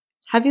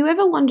Have you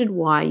ever wondered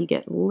why you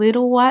get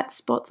little white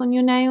spots on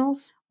your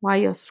nails? Why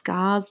your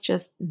scars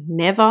just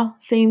never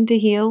seem to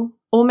heal?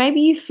 Or maybe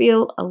you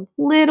feel a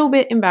little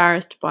bit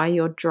embarrassed by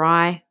your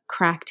dry,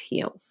 cracked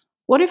heels.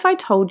 What if I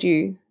told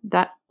you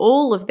that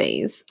all of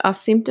these are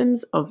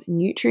symptoms of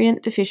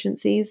nutrient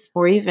deficiencies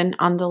or even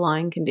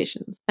underlying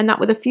conditions, and that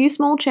with a few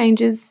small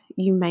changes,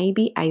 you may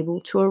be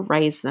able to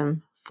erase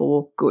them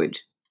for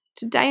good?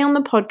 Today on the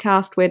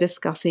podcast, we're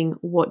discussing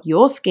what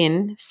your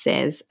skin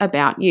says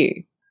about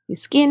you. Your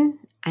skin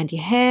and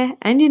your hair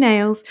and your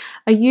nails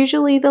are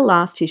usually the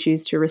last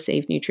tissues to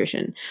receive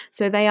nutrition,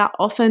 so they are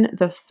often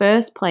the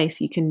first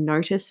place you can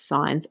notice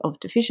signs of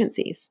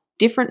deficiencies.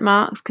 Different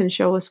marks can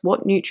show us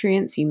what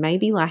nutrients you may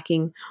be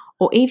lacking,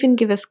 or even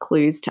give us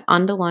clues to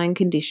underlying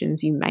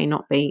conditions you may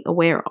not be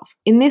aware of.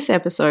 In this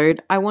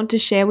episode, I want to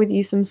share with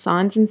you some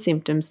signs and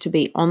symptoms to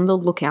be on the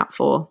lookout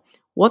for,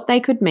 what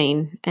they could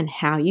mean, and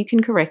how you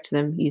can correct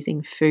them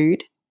using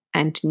food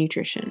and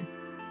nutrition.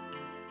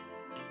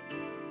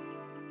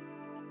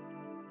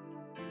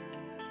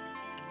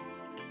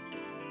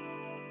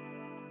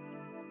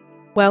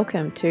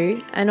 Welcome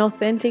to An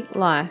Authentic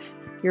Life,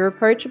 your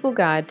approachable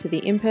guide to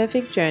the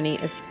imperfect journey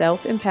of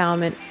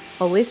self-empowerment,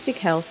 holistic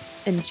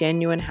health, and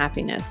genuine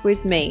happiness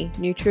with me,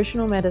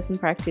 nutritional medicine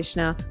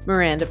practitioner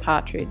Miranda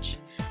Partridge.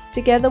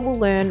 Together we'll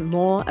learn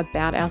more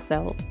about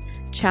ourselves,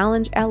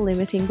 challenge our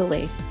limiting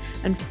beliefs,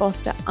 and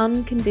foster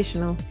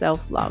unconditional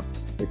self-love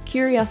with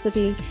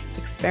curiosity,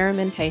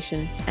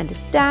 experimentation, and a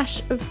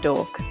dash of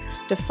dork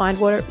to find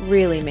what it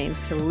really means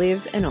to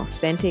live an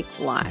authentic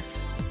life.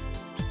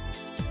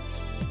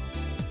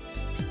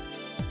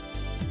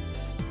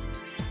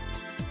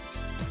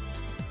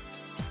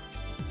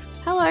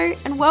 Hello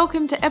and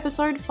welcome to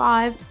episode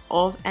 5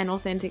 of An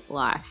Authentic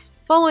Life.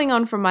 Following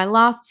on from my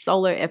last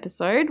solo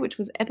episode, which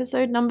was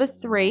episode number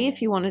 3,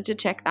 if you wanted to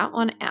check that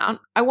one out,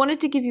 I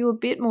wanted to give you a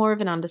bit more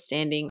of an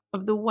understanding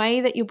of the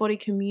way that your body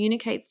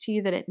communicates to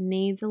you that it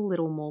needs a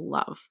little more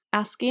love.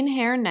 Our skin,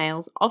 hair, and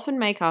nails often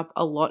make up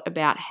a lot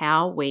about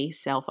how we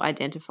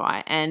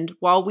self-identify, and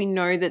while we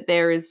know that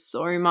there is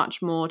so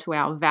much more to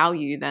our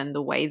value than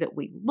the way that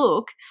we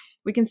look,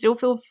 we can still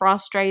feel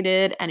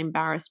frustrated and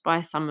embarrassed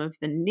by some of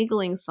the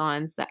niggling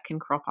signs that can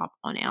crop up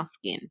on our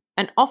skin.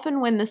 And often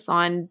when the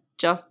sign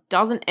just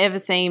doesn't ever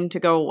seem to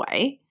go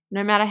away,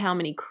 no matter how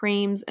many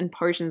creams and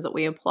potions that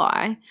we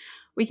apply,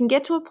 we can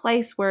get to a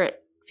place where it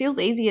feels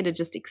easier to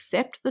just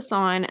accept the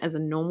sign as a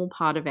normal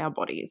part of our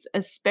bodies,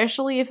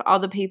 especially if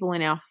other people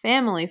in our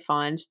family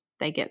find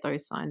they get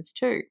those signs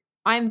too.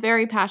 I'm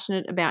very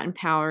passionate about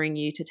empowering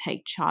you to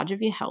take charge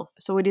of your health,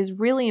 so it is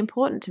really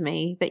important to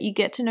me that you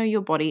get to know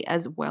your body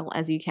as well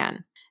as you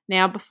can.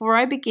 Now, before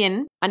I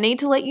begin, I need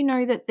to let you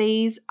know that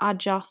these are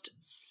just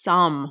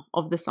some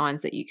of the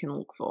signs that you can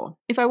look for.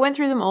 If I went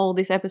through them all,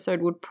 this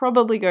episode would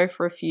probably go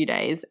for a few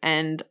days,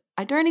 and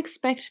I don't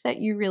expect that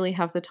you really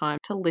have the time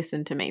to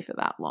listen to me for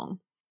that long.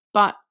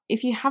 But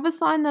if you have a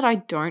sign that I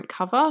don't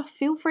cover,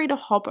 feel free to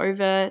hop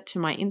over to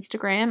my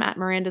Instagram at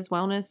Miranda's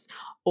Wellness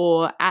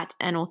or at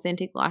An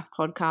Authentic Life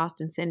Podcast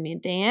and send me a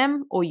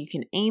DM, or you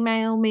can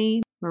email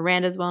me,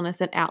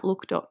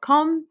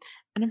 mirandaswellness@outlook.com,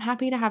 and I'm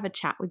happy to have a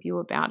chat with you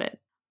about it.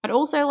 I'd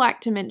also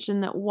like to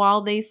mention that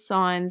while these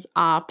signs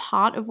are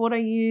part of what I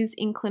use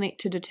in clinic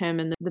to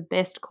determine the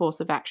best course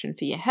of action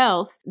for your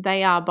health,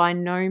 they are by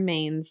no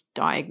means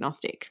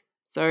diagnostic.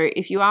 So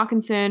if you are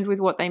concerned with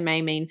what they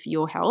may mean for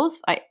your health,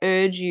 I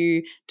urge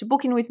you to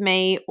book in with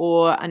me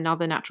or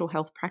another natural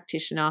health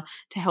practitioner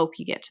to help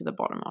you get to the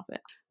bottom of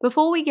it.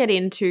 Before we get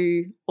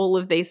into all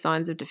of these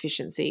signs of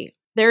deficiency,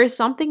 there is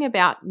something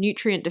about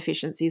nutrient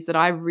deficiencies that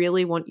I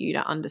really want you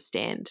to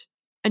understand.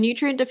 A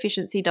nutrient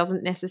deficiency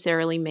doesn't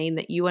necessarily mean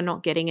that you are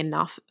not getting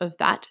enough of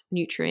that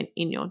nutrient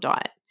in your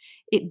diet.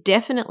 It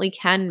definitely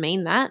can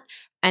mean that.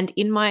 And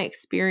in my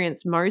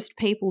experience, most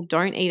people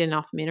don't eat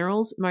enough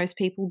minerals, most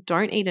people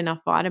don't eat enough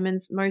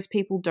vitamins, most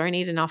people don't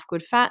eat enough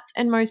good fats,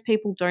 and most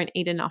people don't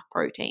eat enough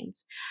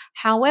proteins.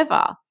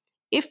 However,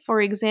 if, for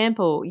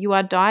example, you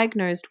are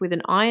diagnosed with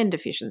an iron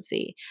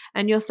deficiency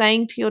and you're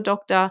saying to your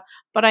doctor,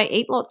 but I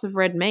eat lots of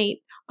red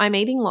meat, I'm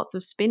eating lots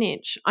of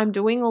spinach, I'm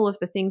doing all of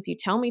the things you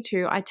tell me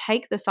to, I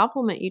take the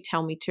supplement you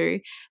tell me to,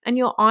 and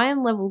your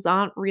iron levels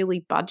aren't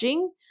really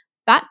budging,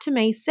 that to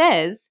me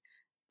says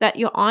that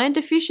your iron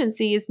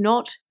deficiency is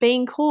not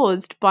being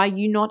caused by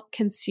you not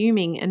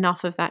consuming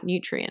enough of that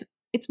nutrient.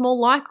 It's more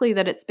likely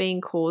that it's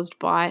being caused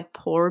by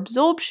poor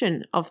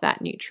absorption of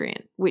that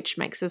nutrient, which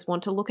makes us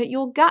want to look at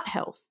your gut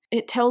health.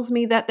 It tells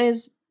me that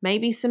there's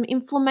maybe some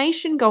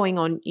inflammation going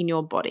on in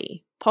your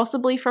body,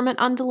 possibly from an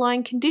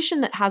underlying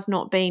condition that has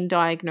not been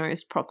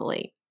diagnosed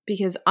properly.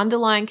 Because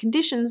underlying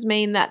conditions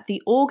mean that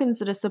the organs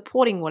that are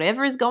supporting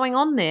whatever is going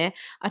on there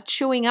are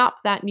chewing up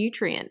that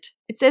nutrient.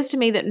 It says to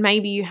me that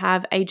maybe you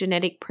have a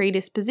genetic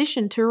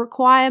predisposition to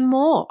require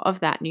more of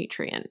that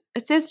nutrient.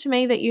 It says to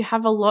me that you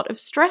have a lot of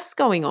stress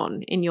going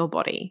on in your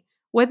body,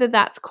 whether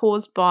that's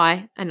caused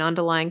by an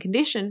underlying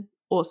condition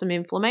or some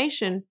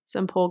inflammation,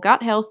 some poor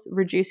gut health,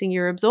 reducing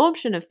your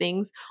absorption of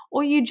things,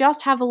 or you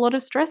just have a lot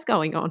of stress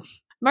going on.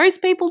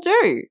 Most people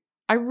do.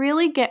 I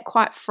really get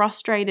quite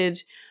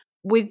frustrated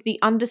with the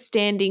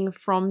understanding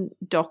from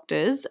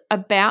doctors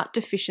about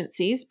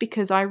deficiencies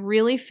because I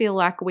really feel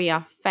like we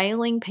are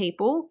failing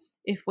people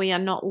if we are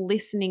not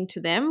listening to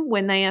them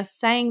when they are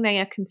saying they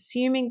are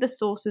consuming the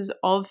sources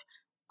of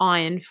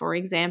iron, for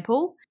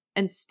example,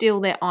 and still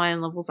their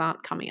iron levels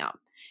aren't coming up.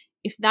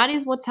 If that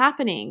is what's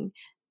happening,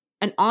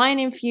 an iron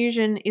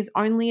infusion is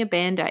only a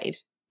band-aid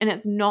and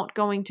it's not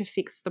going to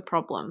fix the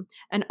problem.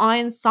 An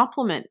iron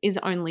supplement is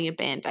only a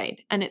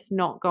band-aid and it's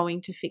not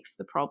going to fix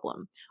the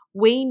problem.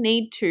 We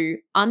need to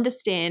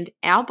understand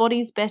our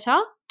bodies better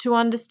to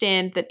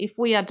understand that if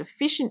we are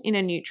deficient in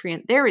a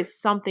nutrient, there is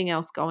something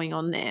else going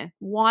on there.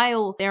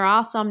 While there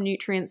are some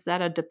nutrients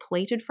that are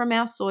depleted from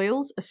our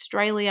soils,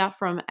 Australia,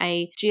 from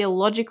a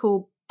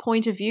geological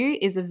point of view,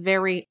 is a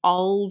very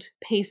old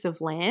piece of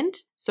land.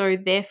 So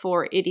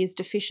therefore it is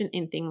deficient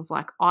in things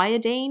like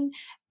iodine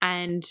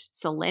and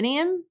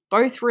selenium,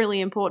 both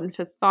really important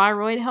for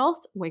thyroid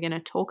health. We're going to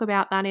talk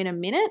about that in a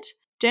minute.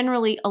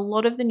 Generally, a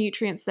lot of the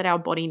nutrients that our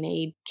body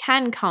need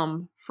can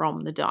come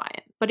from the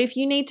diet. But if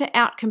you need to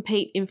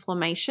outcompete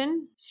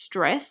inflammation,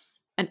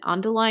 stress, an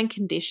underlying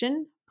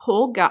condition,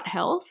 poor gut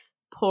health,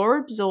 poor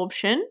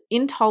absorption,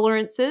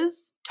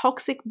 intolerances,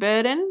 toxic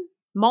burden,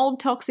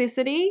 mold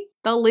toxicity,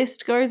 the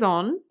list goes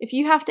on. If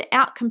you have to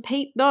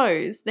outcompete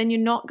those, then you're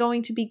not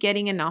going to be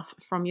getting enough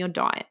from your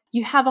diet.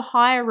 You have a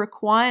higher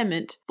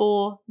requirement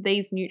for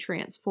these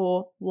nutrients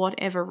for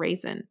whatever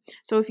reason.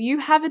 So if you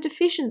have a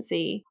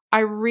deficiency, I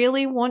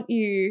really want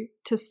you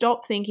to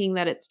stop thinking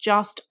that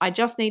I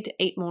just need to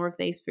eat more of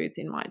these foods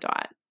in my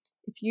diet.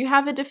 If you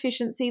have a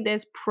deficiency,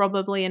 there's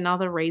probably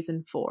another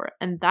reason for it.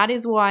 And that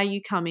is why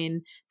you come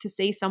in to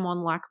see someone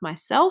like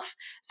myself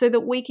so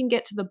that we can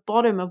get to the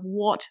bottom of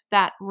what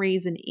that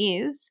reason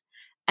is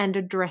and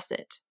address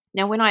it.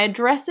 Now, when I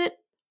address it,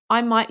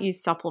 I might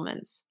use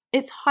supplements.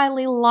 It's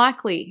highly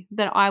likely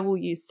that I will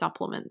use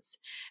supplements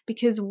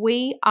because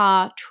we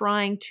are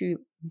trying to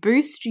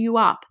boost you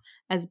up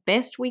as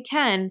best we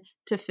can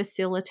to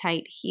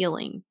facilitate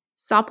healing.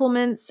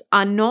 Supplements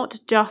are not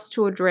just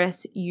to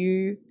address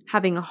you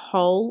having a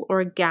hole or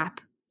a gap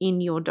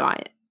in your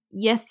diet.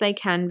 Yes, they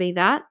can be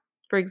that.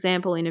 For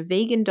example, in a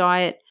vegan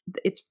diet,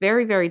 it's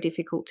very, very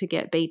difficult to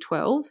get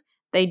B12.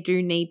 They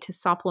do need to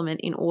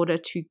supplement in order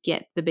to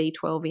get the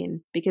B12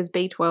 in because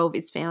B12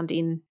 is found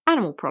in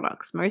animal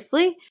products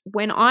mostly.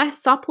 When I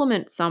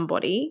supplement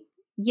somebody,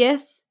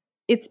 yes,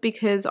 it's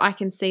because I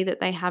can see that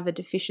they have a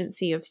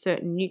deficiency of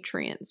certain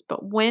nutrients.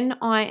 But when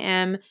I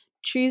am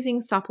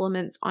choosing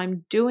supplements,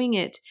 I'm doing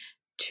it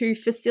to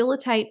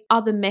facilitate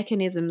other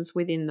mechanisms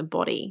within the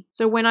body.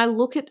 So when I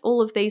look at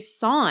all of these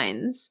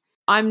signs,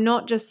 I'm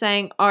not just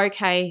saying,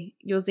 okay,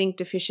 you're zinc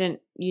deficient,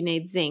 you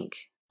need zinc.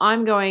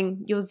 I'm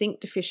going, you're zinc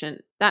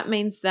deficient. That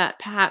means that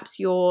perhaps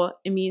your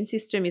immune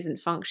system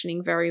isn't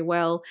functioning very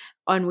well,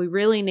 and we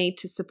really need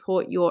to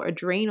support your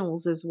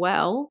adrenals as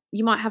well.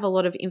 You might have a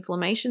lot of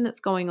inflammation that's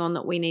going on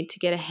that we need to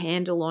get a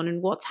handle on.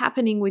 And what's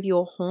happening with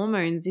your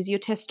hormones? Is your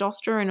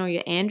testosterone or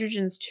your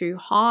androgens too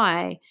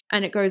high?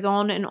 And it goes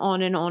on and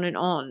on and on and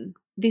on.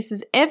 This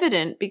is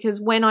evident because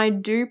when I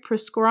do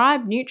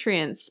prescribe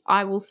nutrients,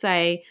 I will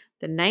say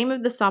the name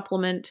of the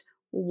supplement,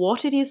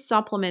 what it is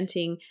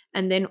supplementing,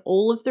 and then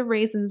all of the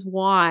reasons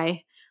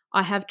why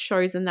I have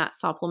chosen that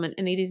supplement.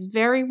 And it is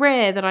very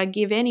rare that I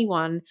give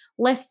anyone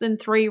less than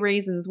 3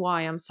 reasons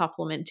why I'm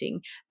supplementing.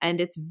 And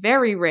it's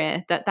very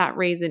rare that that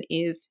reason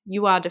is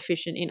you are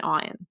deficient in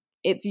iron.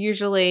 It's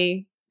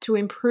usually to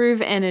improve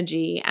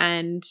energy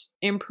and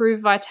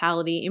improve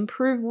vitality,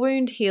 improve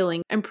wound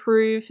healing,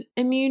 improve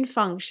immune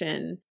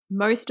function.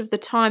 Most of the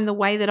time, the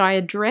way that I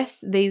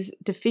address these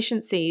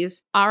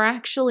deficiencies are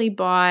actually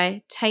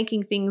by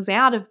taking things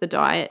out of the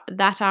diet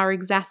that are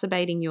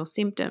exacerbating your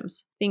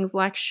symptoms. Things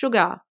like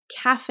sugar,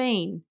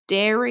 caffeine,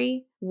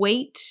 dairy,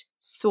 wheat,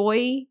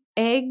 soy,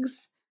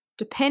 eggs.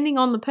 Depending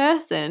on the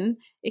person,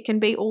 it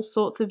can be all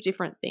sorts of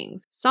different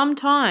things.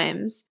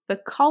 Sometimes the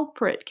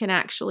culprit can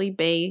actually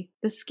be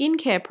the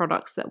skincare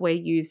products that we're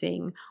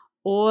using,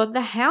 or the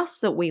house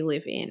that we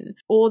live in,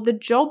 or the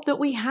job that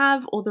we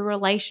have, or the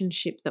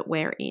relationship that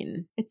we're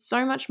in. It's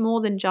so much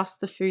more than just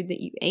the food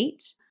that you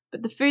eat,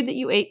 but the food that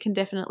you eat can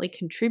definitely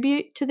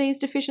contribute to these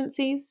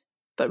deficiencies.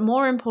 But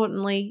more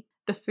importantly,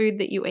 the food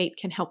that you eat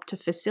can help to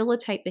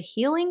facilitate the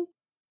healing.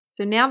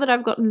 So now that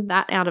I've gotten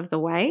that out of the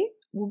way,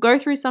 we'll go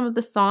through some of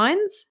the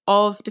signs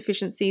of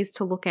deficiencies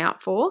to look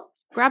out for.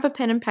 Grab a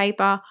pen and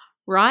paper,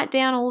 write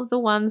down all of the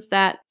ones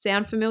that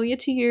sound familiar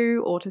to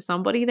you or to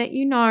somebody that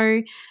you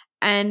know,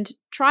 and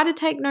try to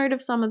take note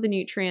of some of the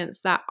nutrients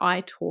that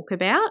I talk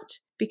about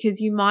because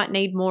you might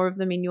need more of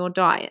them in your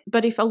diet.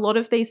 But if a lot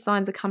of these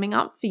signs are coming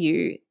up for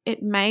you,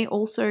 it may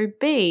also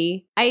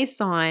be a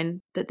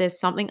sign that there's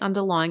something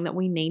underlying that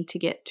we need to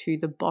get to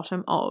the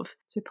bottom of.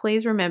 So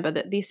please remember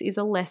that this is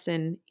a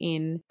lesson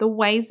in the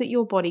ways that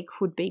your body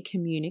could be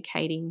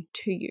communicating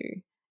to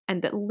you,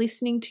 and that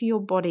listening to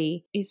your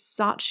body is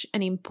such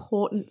an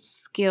important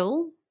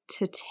skill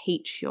to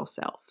teach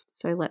yourself.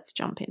 So let's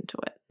jump into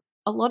it.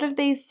 A lot of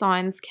these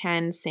signs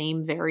can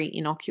seem very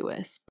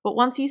innocuous, but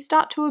once you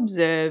start to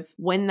observe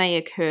when they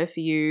occur for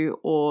you,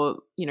 or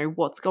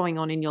what's going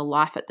on in your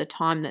life at the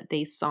time that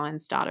these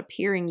signs start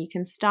appearing, you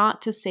can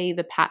start to see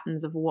the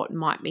patterns of what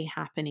might be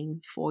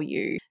happening for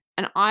you.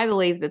 And I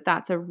believe that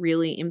that's a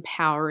really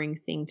empowering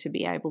thing to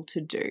be able to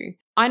do.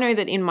 I know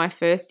that in my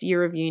first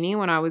year of uni,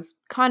 when I was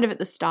kind of at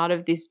the start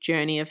of this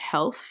journey of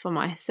health for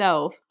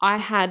myself, I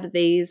had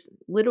these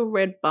little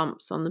red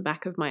bumps on the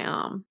back of my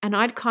arm. And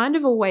I'd kind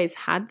of always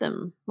had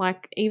them.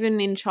 Like,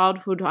 even in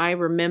childhood, I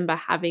remember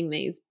having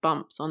these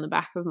bumps on the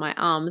back of my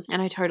arms,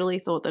 and I totally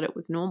thought that it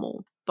was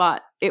normal.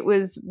 But it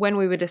was when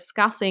we were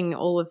discussing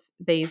all of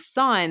these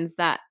signs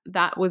that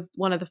was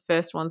one of the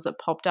first ones that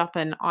popped up,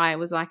 and I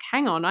was like,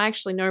 hang on, I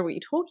actually know what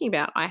you're talking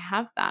about. I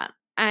have that.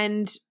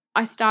 And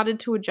I started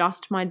to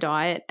adjust my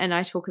diet, and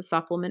I took a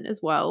supplement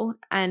as well,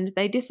 and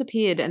they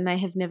disappeared, and they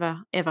have never,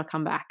 ever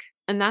come back.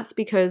 And that's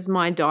because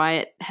my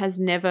diet has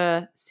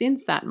never,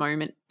 since that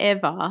moment,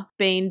 ever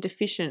been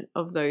deficient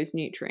of those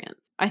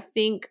nutrients. I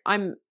think I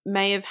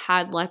may have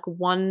had like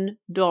one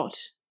dot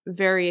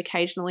very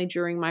occasionally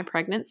during my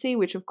pregnancy,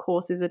 which of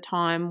course is a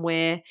time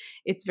where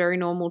it's very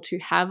normal to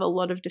have a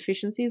lot of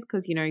deficiencies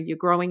because, you're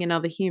growing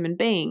another human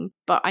being.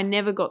 But I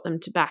never got them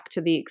back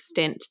to the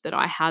extent that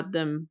I had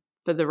them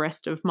for the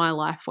rest of my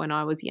life when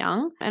I was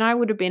young. And I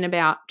would have been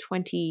about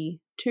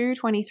 22,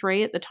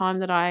 23 at the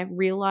time that I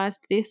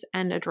realized this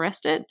and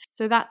addressed it.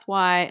 So that's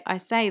why I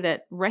say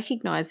that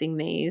recognizing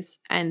these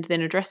and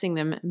then addressing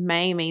them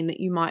may mean that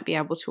you might be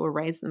able to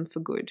erase them for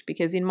good.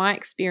 Because in my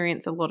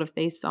experience, a lot of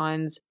these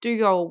signs do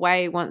go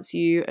away once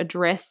you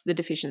address the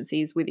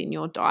deficiencies within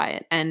your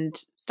diet and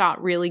start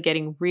really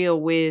getting real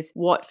with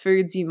what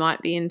foods you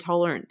might be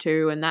intolerant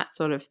to and that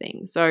sort of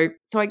thing. So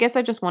I guess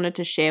I just wanted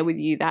to share with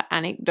you that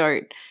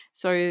anecdote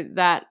so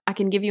that I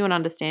can give you an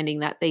understanding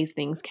that these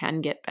things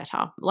can get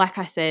better. Like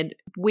I said,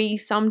 we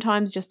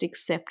sometimes just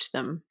accept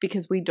them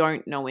because we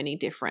don't know any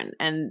different.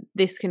 And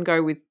this can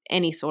go with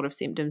any sort of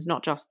symptoms,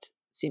 not just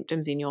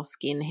symptoms in your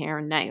skin, hair,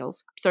 and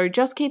nails. So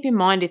just keep in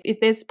mind, if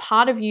there's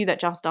part of you that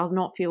just does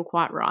not feel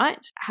quite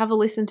right, have a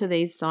listen to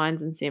these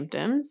signs and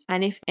symptoms.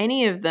 And if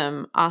any of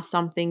them are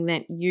something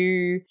that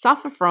you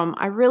suffer from,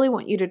 I really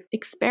want you to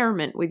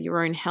experiment with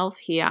your own health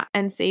here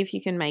and see if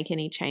you can make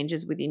any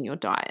changes within your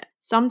diet.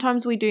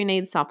 Sometimes we do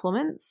need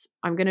supplements.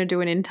 I'm going to do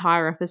an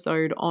entire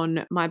episode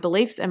on my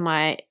beliefs and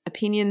my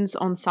opinions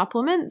on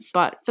supplements,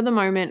 but for the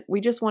moment,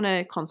 we just want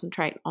to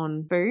concentrate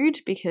on food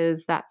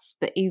because that's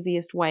the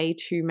easiest way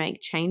to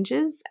make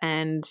changes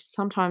and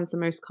sometimes the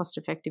most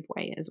cost-effective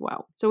way as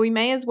well. So we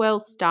may as well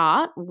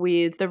start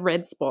with the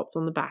red spots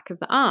on the back of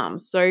the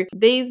arms. So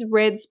these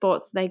red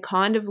spots, they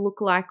kind of look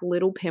like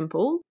little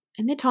pimples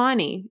and they're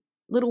tiny.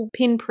 Little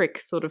pinprick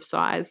sort of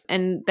size,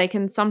 and they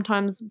can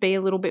sometimes be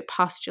a little bit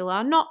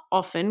pustular, not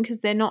often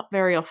because they're not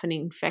very often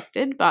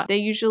infected, but they're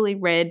usually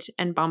red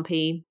and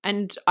bumpy.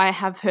 And I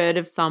have heard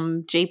of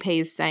some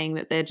GPs saying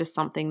that they're just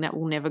something that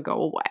will never go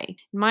away.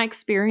 In my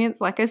experience,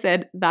 like I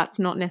said, that's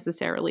not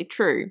necessarily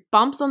true.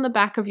 Bumps on the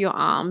back of your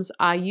arms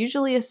are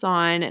usually a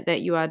sign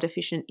that you are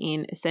deficient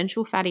in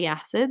essential fatty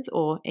acids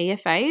or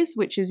EFAs,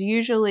 which is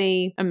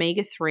usually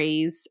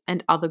omega-3s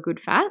and other good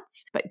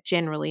fats, but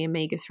generally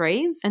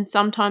omega-3s, and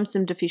sometimes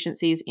some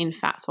deficiencies in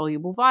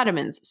fat-soluble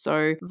vitamins.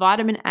 So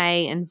vitamin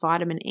A and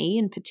vitamin E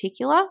in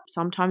particular,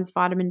 sometimes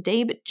vitamin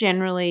D, but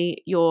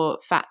generally your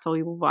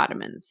fat-soluble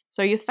vitamins.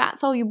 So your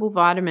fat-soluble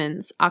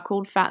vitamins are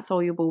called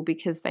fat-soluble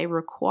because they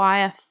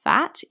require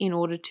fat in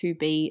order to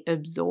be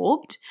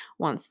absorbed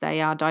once they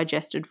are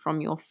digested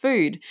from your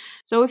food.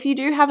 So if you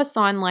do have a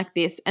sign like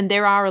this, and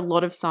there are a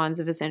lot of signs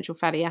of essential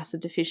fatty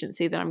acid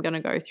deficiency that I'm going to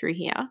go through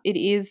here, it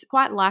is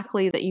quite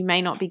likely that you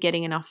may not be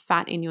getting enough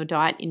fat in your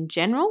diet in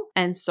general,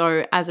 and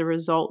so as a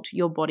result,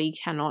 your body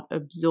cannot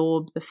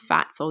absorb the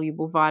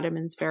fat-soluble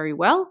vitamins very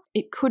well.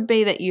 It could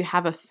be that you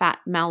have a fat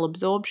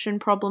malabsorption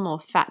problem or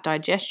fat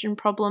digestion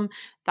problem.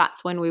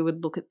 That's when we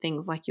would look at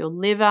things like your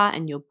liver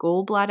and your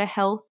gallbladder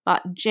health.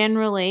 But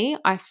generally,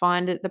 I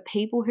find that the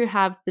people who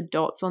have the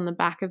dots on the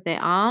back of their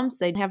arms,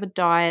 they have a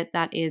diet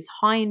that is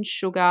high in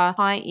sugar,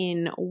 high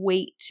in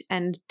wheat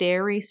and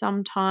dairy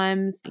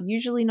sometimes,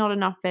 usually not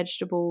enough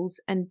vegetables,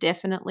 and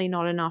definitely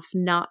not enough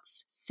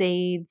nuts,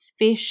 seeds,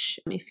 fish,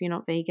 if you're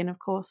not vegan, of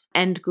course,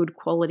 and good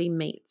quality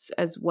meats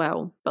as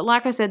well. But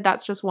like I said,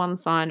 that's just one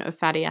sign of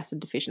fatty acid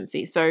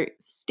deficiency. So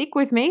stick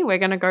with me. We're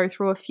going to go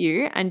through a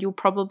few and you'll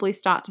probably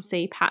start to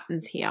see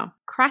patterns here.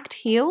 Cracked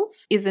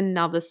heels is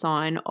another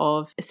sign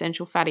of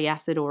essential fatty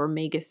acid or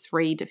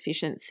omega-3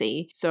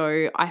 deficiency.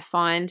 So I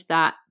find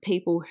that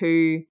people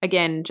who,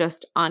 again,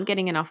 just aren't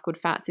getting enough good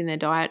fats in their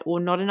diet or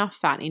not enough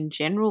fat in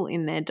general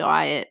in their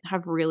diet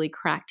have really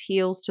cracked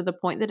heels to the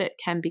point that it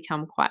can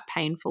become quite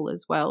painful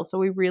as well. So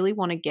we really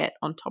want to get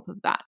on top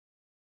of that.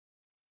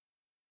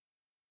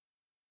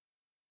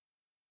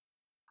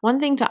 One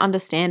thing to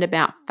understand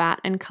about fat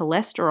and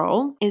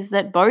cholesterol is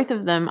that both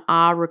of them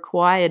are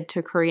required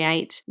to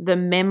create the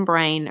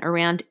membrane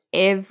around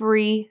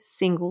every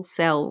single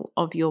cell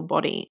of your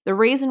body. The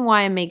reason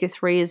why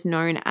omega-3 is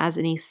known as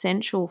an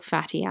essential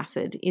fatty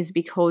acid is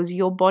because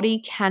your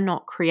body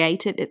cannot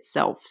create it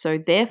itself, so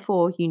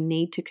therefore you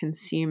need to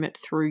consume it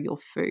through your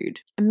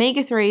food.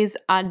 Omega-3s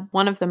are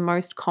one of the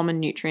most common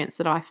nutrients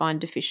that I find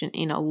deficient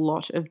in a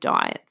lot of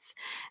diets.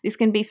 This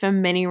can be for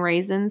many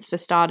reasons. For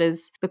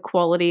starters, the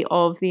quality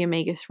of the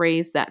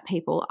omega-3s that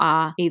people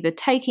are either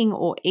taking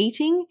or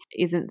eating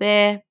isn't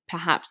there.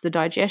 Perhaps the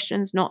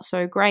digestion's not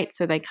so great,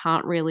 so they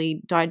can't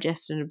really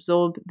digest and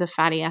absorb the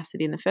fatty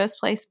acid in the first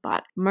place,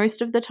 but most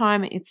of the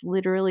time it's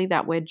literally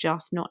that we're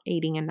just not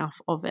eating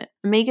enough of it.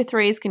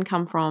 Omega-3s can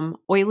come from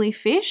oily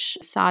fish,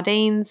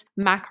 sardines,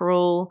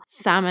 mackerel,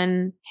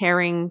 salmon,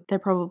 herring. They're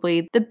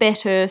probably the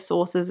better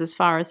sources as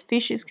far as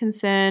fish is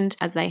concerned,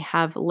 as they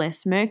have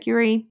less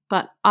mercury,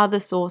 but other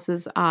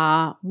sources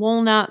are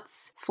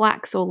walnuts,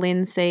 flax or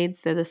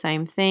linseeds, they're the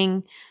same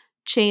thing,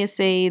 chia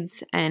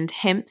seeds and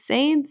hemp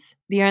seeds.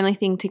 The only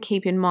thing to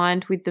keep in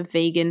mind with the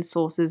vegan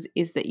sources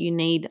is that you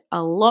need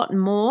a lot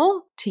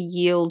more to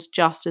yield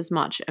just as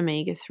much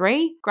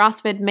omega-3.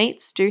 Grass-fed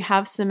meats do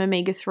have some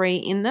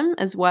omega-3 in them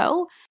as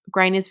well.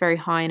 Grain is very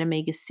high in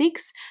omega-6,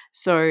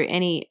 so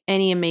any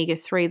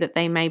omega-3 that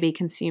they may be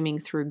consuming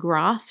through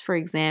grass, for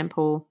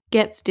example,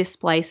 gets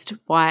displaced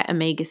by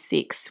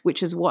omega-6,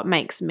 which is what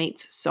makes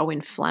meats so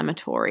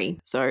inflammatory.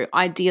 So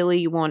ideally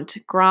you want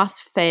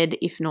grass-fed,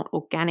 if not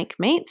organic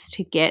meats,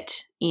 to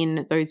get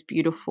in those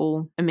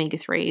beautiful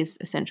omega-3s,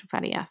 essential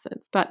fatty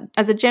acids. But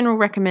as a general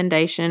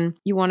recommendation,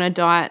 you want a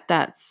diet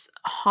that's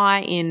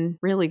high in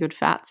really good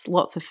fats,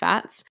 lots of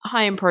fats,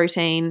 high in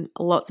protein,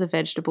 lots of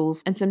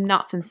vegetables, and some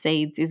nuts and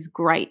seeds is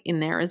great in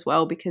there as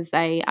well, because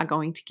they are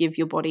going to give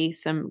your body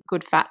some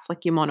good fats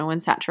like your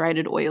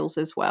monounsaturated oils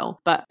as well.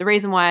 But the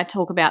reason why I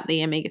talk about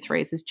the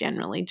omega-3s is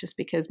generally just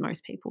because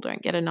most people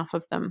don't get enough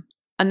of them.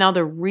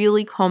 Another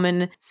really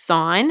common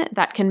sign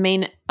that can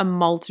mean a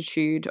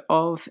multitude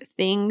of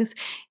things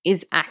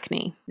is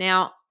acne.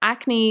 Now,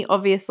 acne,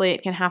 obviously,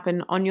 it can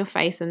happen on your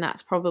face, and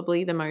that's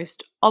probably the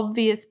most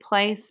obvious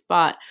place,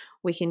 but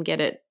we can get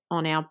it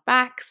on our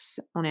backs,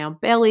 on our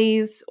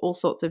bellies, all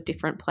sorts of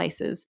different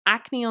places.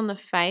 Acne on the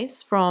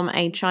face, from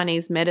a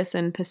Chinese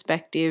medicine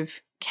perspective,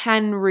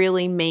 can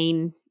really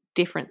mean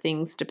different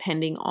things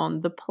depending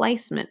on the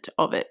placement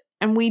of it.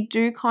 And we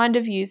do kind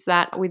of use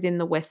that within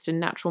the Western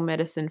natural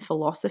medicine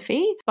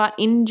philosophy. But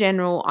in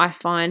general, I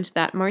find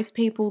that most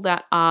people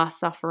that are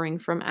suffering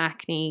from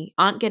acne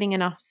aren't getting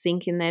enough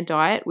zinc in their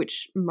diet,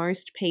 which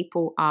most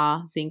people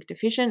are zinc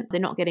deficient.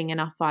 They're not getting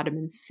enough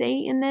vitamin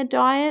C in their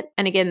diet.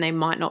 And again, they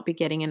might not be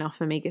getting enough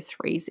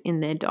omega-3s in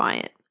their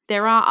diet.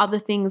 There are other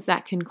things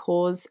that can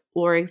cause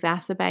or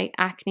exacerbate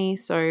acne.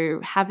 So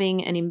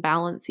having an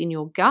imbalance in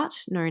your gut,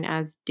 known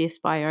as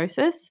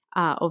dysbiosis,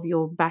 of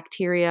your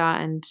bacteria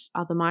and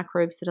other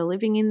microbes that are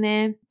living in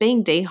there.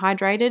 Being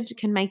dehydrated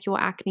can make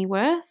your acne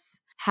worse.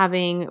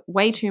 Having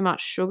way too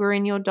much sugar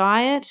in your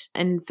diet,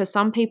 and for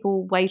some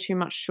people, way too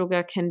much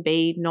sugar can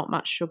be not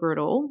much sugar at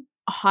all.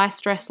 A high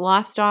stress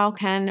lifestyle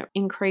can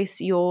increase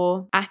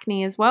your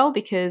acne as well,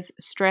 because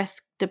stress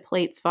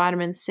depletes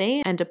vitamin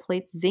C and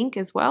depletes zinc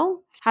as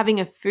well. Having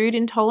a food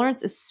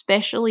intolerance,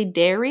 especially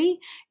dairy,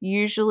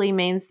 usually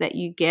means that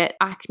you get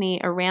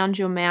acne around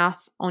your mouth,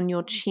 on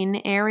your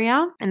chin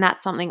area. And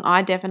that's something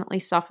I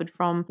definitely suffered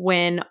from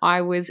when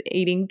I was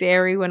eating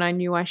dairy when I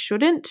knew I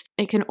shouldn't.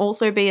 It can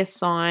also be a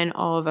sign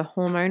of a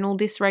hormonal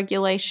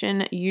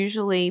dysregulation,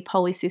 usually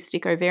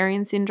polycystic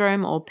ovarian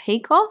syndrome or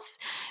PCOS,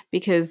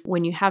 because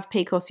when you have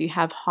PCOS, you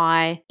have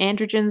high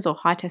androgens or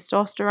high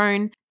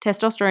testosterone.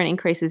 Testosterone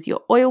increases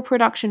your oil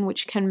production,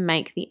 which can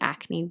make the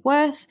acne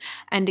worse.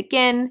 And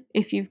again,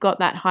 if you've got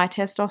that high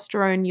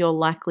testosterone, you're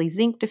likely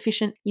zinc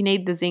deficient. You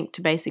need the zinc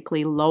to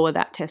basically lower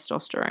that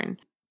testosterone.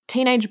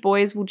 Teenage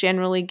boys will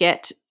generally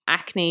get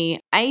acne,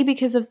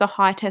 because of the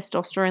high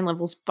testosterone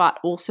levels, but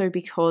also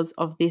because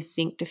of this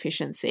zinc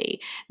deficiency.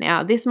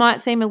 Now, this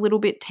might seem a little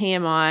bit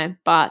TMI,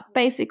 but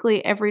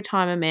basically every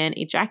time a man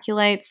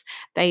ejaculates,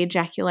 they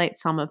ejaculate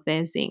some of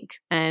their zinc.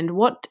 And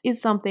what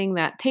is something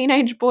that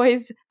teenage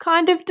boys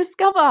kind of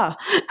discover?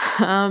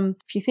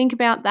 If you think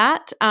about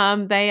that,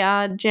 they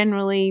are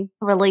generally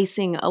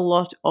releasing a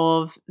lot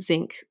of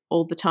zinc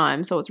all the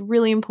time. So it's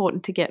really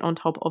important to get on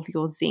top of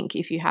your zinc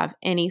if you have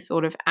any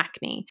sort of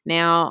acne.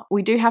 Now,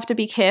 we do have to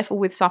be careful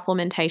with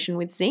supplementation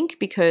with zinc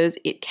because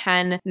it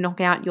can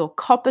knock out your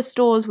copper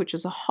stores, which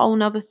is a whole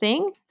nother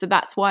thing. So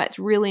that's why it's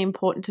really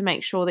important to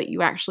make sure that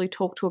you actually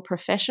talk to a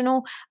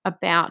professional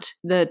about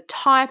the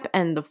type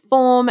and the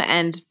form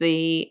and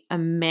the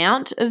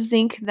amount of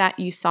zinc that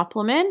you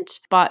supplement.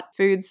 But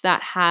foods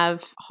that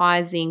have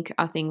high zinc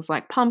are things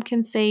like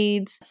pumpkin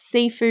seeds,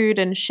 seafood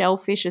and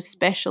shellfish,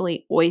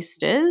 especially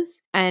oysters,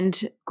 sources.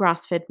 And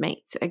grass-fed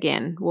meats,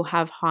 again, will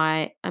have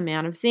high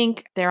amount of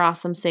zinc. There are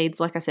some seeds,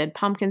 like I said,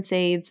 pumpkin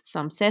seeds,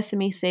 some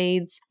sesame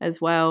seeds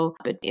as well,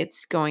 but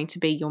it's going to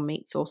be your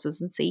meat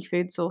sources and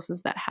seafood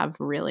sources that have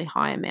really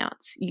high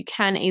amounts. You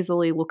can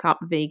easily look up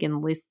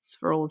vegan lists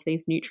for all of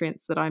these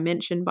nutrients that I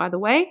mentioned, by the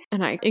way,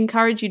 and I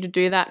encourage you to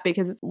do that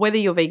because whether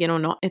you're vegan or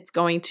not, it's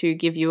going to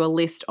give you a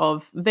list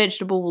of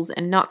vegetables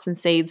and nuts and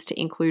seeds to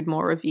include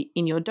more of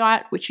in your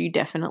diet, which you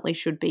definitely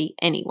should be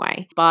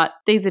anyway. But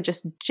these are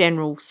just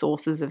general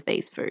sources of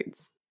these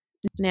foods.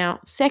 Now,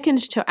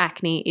 second to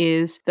acne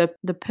is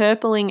the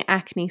purpling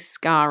acne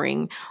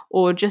scarring,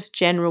 or just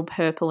general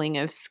purpling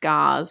of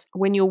scars.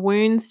 When your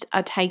wounds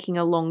are taking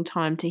a long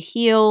time to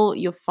heal,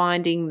 you're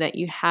finding that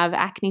you have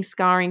acne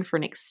scarring for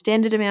an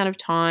extended amount of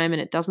time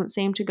and it doesn't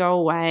seem to go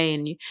away,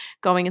 and you're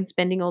going and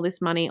spending all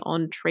this money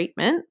on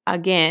treatment.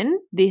 Again,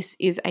 this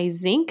is a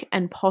zinc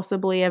and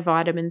possibly a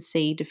vitamin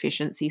C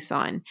deficiency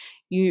sign.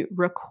 You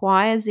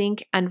require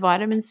zinc and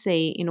vitamin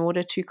C in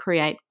order to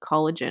create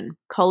collagen.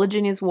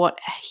 Collagen is what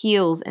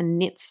heals and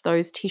knits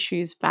those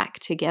tissues back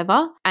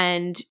together.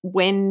 And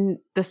when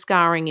the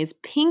scarring is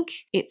pink,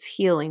 it's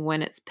healing.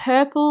 When it's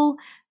purple,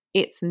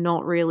 it's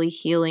not really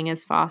healing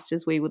as fast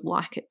as we would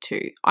like it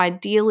to.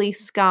 Ideally,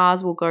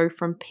 scars will go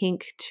from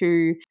pink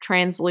to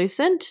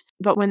translucent,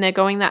 but when they're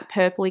going that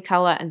purpley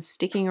color and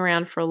sticking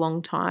around for a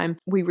long time,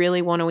 we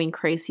really want to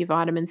increase your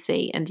vitamin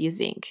C and your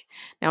zinc.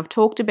 Now, I've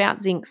talked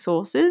about zinc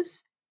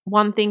sources.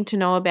 One thing to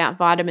know about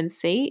vitamin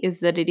C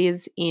is that it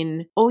is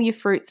in all your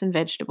fruits and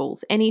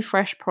vegetables, any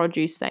fresh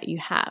produce that you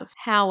have.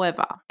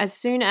 However, as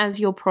soon as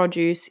your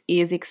produce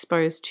is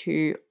exposed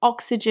to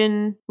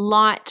oxygen,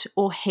 light,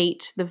 or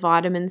heat, the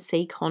vitamin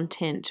C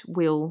content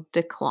will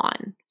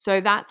decline. So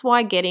that's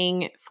why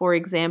getting, for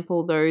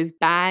example, those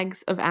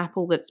bags of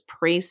apple that's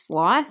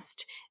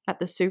pre-sliced at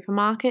the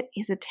supermarket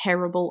is a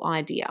terrible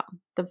idea.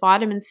 The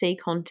vitamin C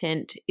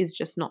content is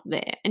just not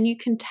there. And you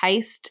can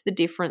taste the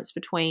difference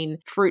between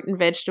fruit and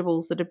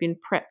vegetables that have been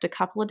prepped a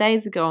couple of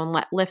days ago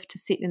and left to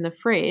sit in the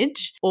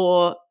fridge,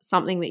 or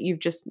something that you've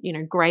just,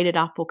 grated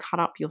up or cut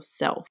up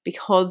yourself,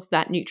 because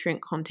that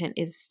nutrient content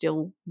is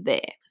still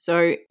there.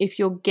 So if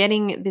you're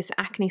getting this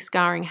acne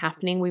scarring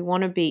happening, we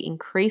want to be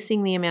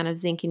increasing the amount of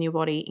zinc in your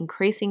body,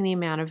 increasing the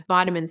amount of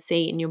vitamin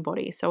C in your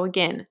body. So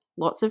again,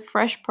 lots of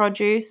fresh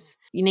produce.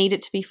 You need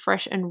it to be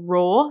fresh and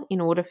raw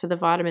in order for the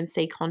vitamin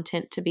C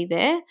content to be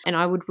there. And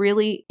I would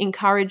really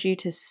encourage you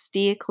to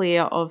steer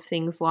clear of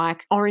things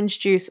like orange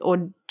juice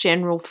or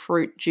general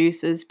fruit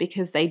juices,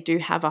 because they do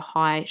have a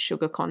high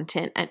sugar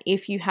content. And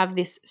if you have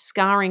this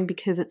scarring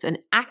because it's an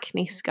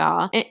acne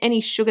scar, any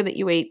sugar that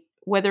you eat,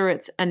 whether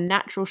it's a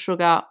natural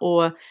sugar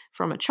or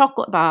from a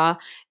chocolate bar,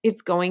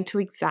 it's going to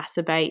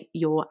exacerbate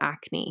your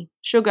acne.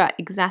 Sugar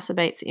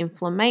exacerbates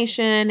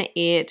inflammation.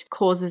 It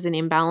causes an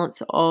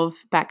imbalance of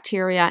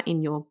bacteria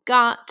in your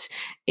gut.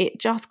 It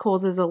just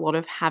causes a lot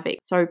of havoc.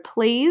 So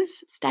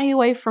please stay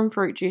away from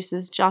fruit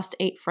juices. Just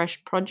eat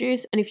fresh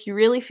produce. And if you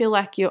really feel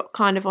like you're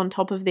kind of on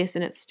top of this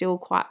and it's still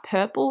quite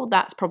purple,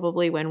 that's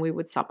probably when we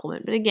would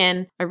supplement. But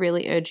again, I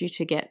really urge you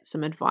to get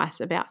some advice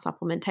about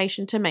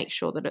supplementation to make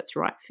sure that it's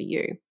right for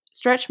you.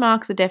 Stretch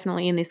marks are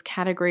definitely in this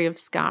category of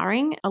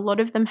scarring. A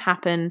lot of them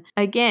happen,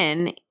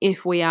 again,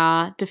 if we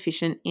are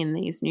deficient in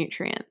these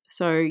nutrients.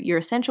 So your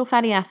essential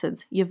fatty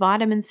acids, your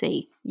vitamin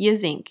C, your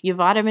zinc, your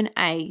vitamin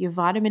A, your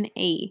vitamin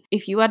E.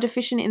 If you are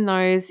deficient in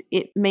those,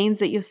 it means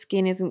that your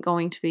skin isn't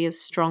going to be as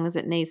strong as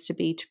it needs to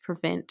be to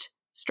prevent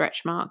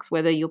stretch marks,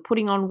 whether you're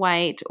putting on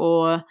weight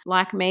or,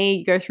 like me,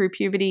 you go through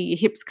puberty, your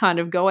hips kind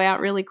of go out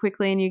really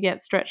quickly and you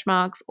get stretch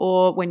marks,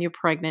 or when you're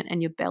pregnant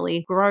and your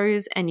belly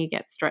grows and you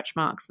get stretch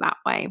marks that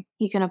way.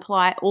 You can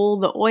apply all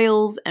the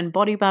oils and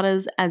body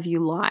butters as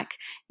you like.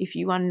 If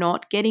you are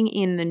not getting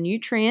in the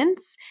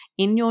nutrients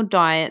in your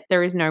diet,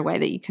 there is no way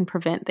that you can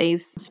prevent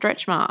these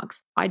stretch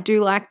marks. I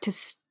do like to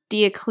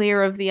steer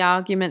clear of the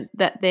argument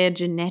that they're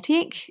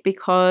genetic,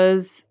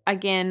 because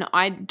again,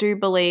 I do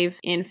believe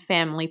in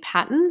family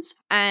patterns,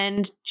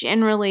 and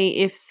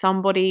generally if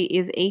somebody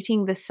is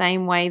eating the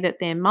same way that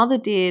their mother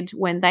did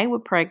when they were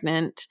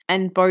pregnant,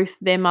 and both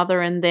their mother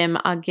and them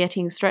are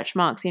getting stretch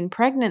marks in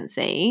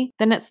pregnancy,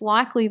 then it's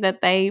likely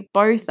that they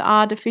both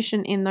are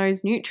deficient in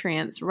those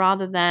nutrients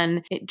rather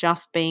than it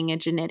just being a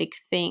genetic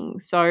thing.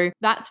 So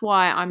that's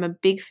why I'm a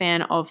big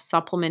fan of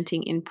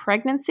supplementing in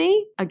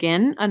pregnancy.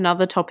 Again,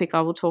 another topic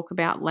I will talk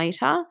about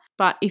later.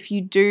 But if you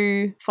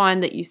do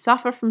find that you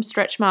suffer from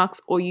stretch marks,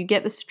 or you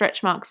get the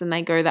stretch marks and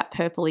they go that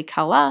purpley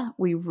color,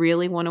 we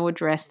really want to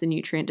address the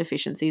nutrient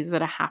deficiencies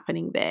that are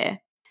happening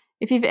there.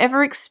 If you've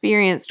ever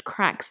experienced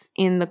cracks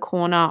in the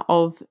corner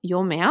of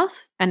your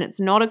mouth and it's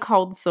not a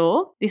cold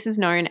sore, this is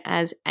known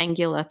as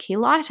angular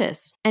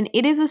cheilitis, and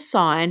it is a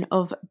sign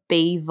of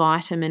B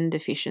vitamin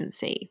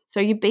deficiency. So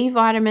your B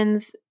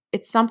vitamins,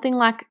 it's something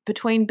like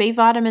between B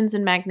vitamins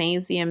and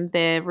magnesium,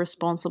 they're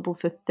responsible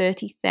for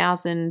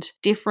 30,000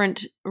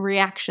 different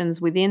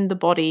reactions within the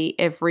body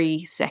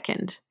every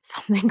second.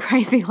 Something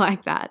crazy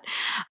like that.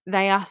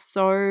 They are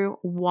so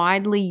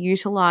widely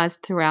utilized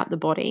throughout the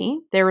body.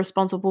 They're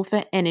responsible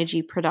for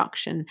energy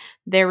production.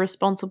 They're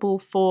responsible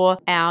for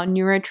our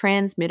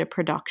neurotransmitter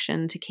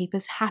production to keep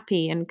us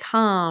happy and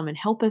calm and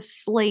help us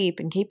sleep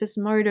and keep us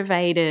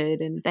motivated.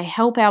 And they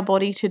help our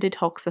body to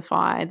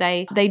detoxify.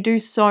 They do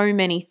so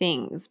many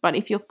things. But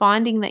if you're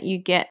finding that you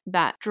get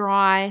that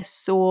dry,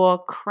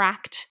 sore,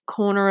 cracked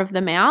corner of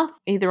the mouth,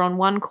 either on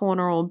one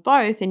corner or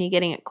both, and you're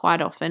getting it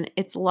quite often,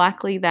 it's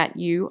likely that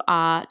you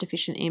are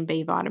deficient in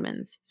B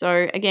vitamins.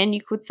 So again,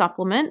 you could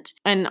supplement.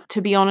 And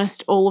to be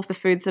honest, all of the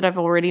foods that I've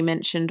already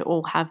mentioned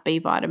all have B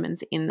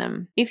vitamins in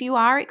them. If you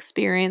are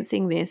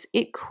experiencing this,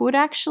 it could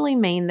actually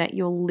mean that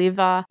your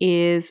liver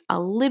is a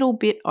little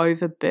bit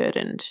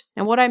overburdened.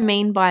 And what I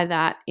mean by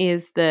that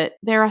is that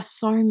there are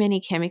so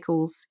many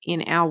chemicals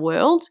in our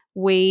world.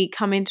 We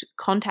come into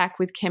contact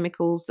with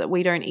chemicals that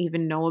we don't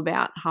even know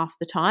about half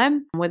the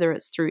time, whether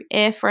it's through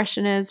air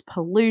fresheners,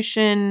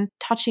 pollution,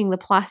 touching the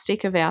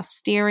plastic of our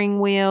steering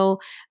wheel,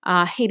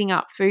 heating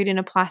up food in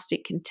a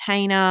plastic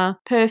container,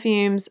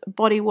 perfumes,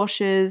 body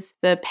washes,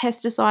 the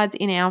pesticides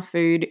in our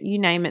food, you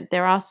name it.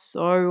 There are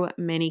so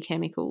many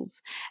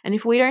chemicals. And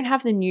if we don't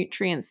have the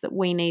nutrients that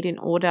we need in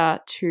order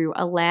to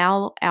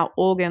allow our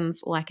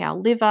organs like our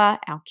liver,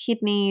 our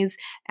kidneys,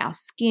 our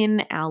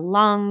skin, our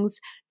lungs,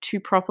 to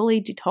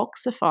properly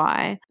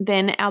detoxify,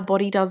 then our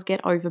body does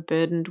get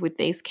overburdened with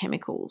these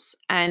chemicals.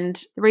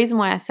 And the reason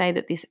why I say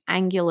that this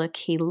angular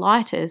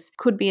cheilitis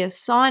could be a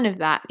sign of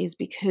that is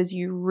because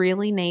you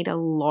really need a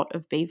lot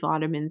of B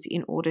vitamins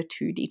in order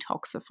to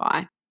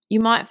detoxify. You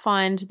might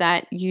find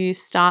that you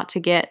start to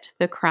get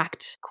the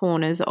cracked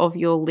corners of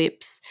your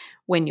lips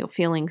when you're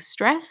feeling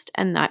stressed,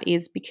 and that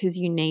is because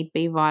you need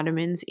B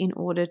vitamins in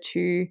order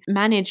to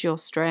manage your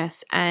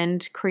stress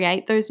and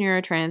create those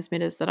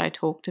neurotransmitters that I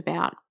talked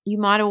about. You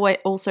might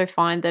also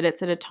find that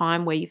it's at a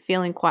time where you're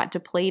feeling quite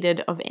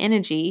depleted of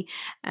energy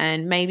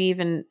and maybe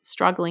even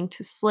struggling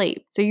to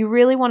sleep. So you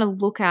really want to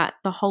look at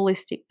the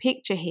holistic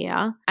picture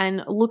here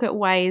and look at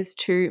ways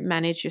to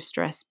manage your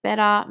stress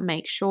better.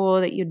 Make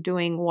sure that you're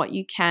doing what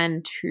you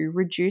can to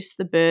reduce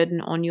the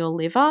burden on your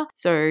liver.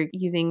 So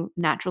using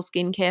natural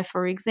skincare,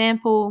 for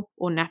example,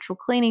 or natural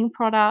cleaning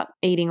product,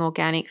 eating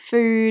organic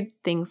food,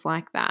 things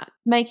like that.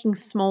 Making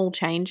small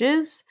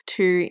changes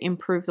to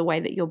improve the way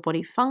that your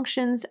body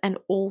functions and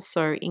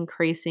also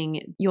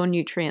increasing your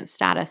nutrient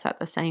status at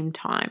the same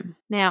time.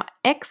 Now,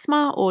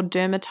 eczema or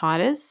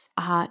dermatitis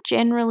are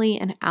generally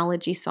an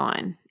allergy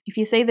sign. If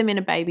you see them in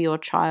a baby or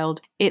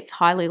child, it's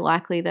highly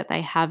likely that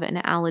they have an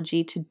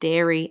allergy to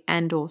dairy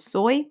and or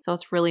soy. So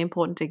it's really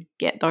important to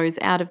get those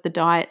out of the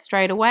diet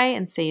straight away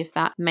and see if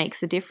that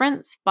makes a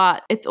difference.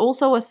 But it's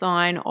also a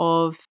sign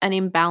of an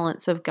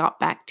imbalance of gut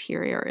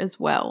bacteria as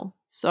well.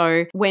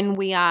 So when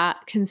we are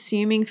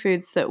consuming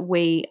foods that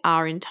we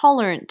are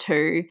intolerant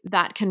to,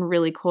 that can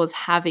really cause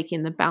havoc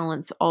in the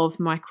balance of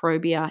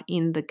microbia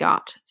in the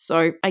gut.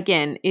 So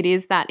again, it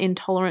is that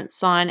intolerance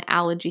sign,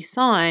 allergy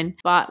sign,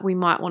 but we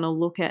might want to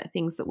look at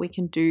things that we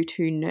can do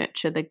to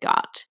nurture the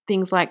gut.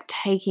 Things like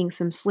taking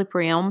some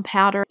slippery elm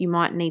powder. You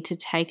might need to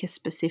take a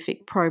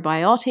specific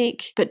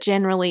probiotic, but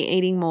generally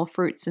eating more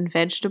fruits and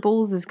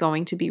vegetables is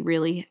going to be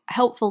really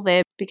helpful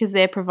there because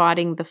they're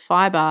providing the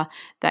fiber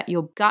that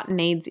your gut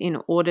needs in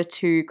order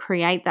to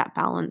create that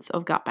balance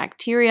of gut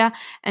bacteria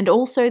and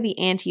also the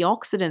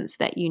antioxidants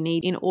that you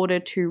need in order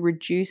to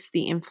reduce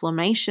the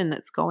inflammation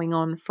that's going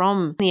on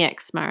from the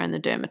eczema and the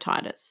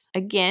dermatitis.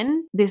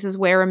 Again, this is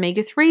where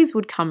omega-3s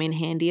would come in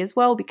handy as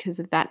well because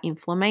of that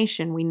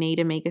inflammation. We need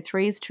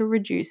omega-3s to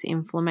reduce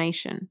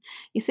inflammation.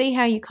 You see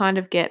how you kind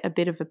of get a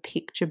bit of a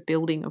picture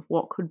building of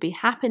what could be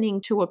happening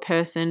to a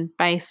person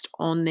based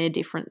on their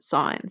different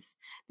signs.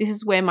 This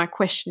is where my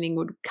questioning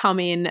would come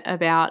in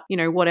about,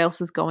 what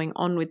else is going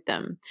on with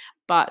them.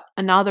 But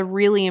another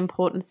really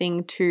important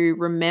thing to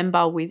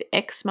remember with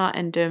eczema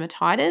and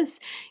dermatitis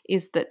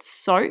is that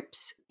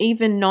soaps,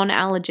 even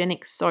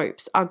non-allergenic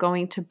soaps, are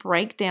going to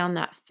break down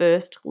that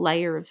first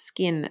layer of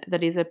skin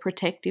that is a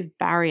protective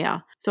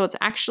barrier. So it's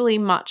actually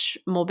much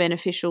more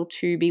beneficial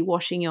to be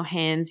washing your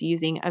hands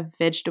using a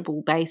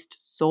vegetable-based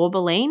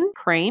sorbolene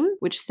cream,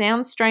 which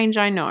sounds strange,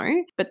 I know,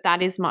 but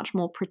that is much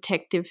more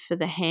protective for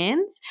the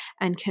hands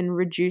and can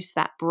reduce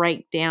that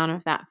breakdown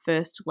of that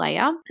first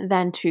layer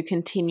than to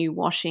continue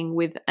washing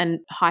with a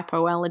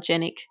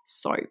hypoallergenic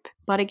soap.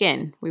 But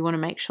again, we want to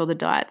make sure the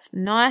diet's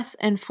nice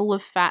and full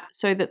of fat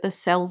so that the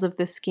cells of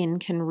the skin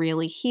can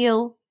really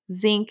heal.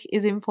 Zinc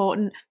is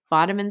important.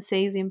 Vitamin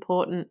C is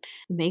important.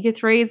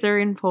 Omega-3s are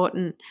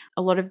important.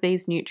 A lot of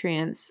these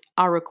nutrients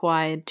are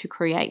required to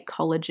create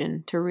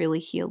collagen to really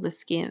heal the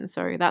skin.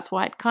 So that's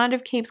why it kind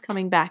of keeps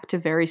coming back to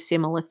very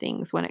similar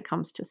things when it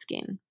comes to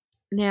skin.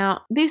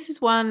 Now, this is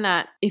one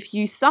that if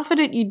you suffered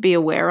it, you'd be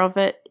aware of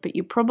it, but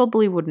you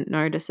probably wouldn't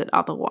notice it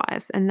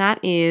otherwise, and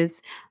that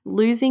is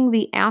losing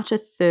the outer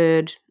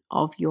third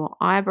of your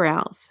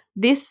eyebrows.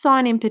 This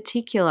sign in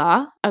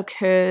particular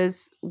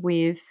occurs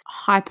with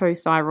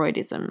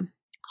hypothyroidism.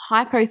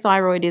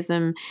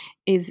 Hypothyroidism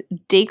is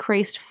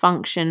decreased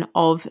function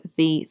of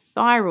the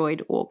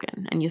thyroid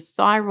organ, and your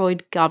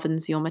thyroid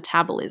governs your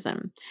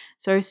metabolism.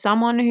 So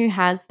someone who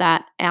has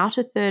that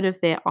outer third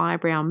of their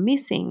eyebrow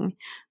missing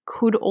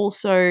could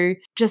also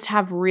just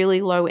have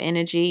really low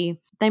energy.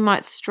 They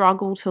might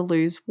struggle to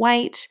lose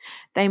weight.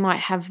 They might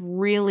have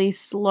really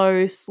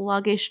slow,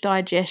 sluggish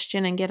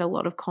digestion and get a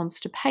lot of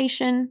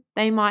constipation.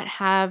 They might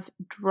have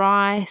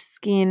dry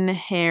skin,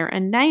 hair,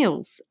 and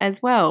nails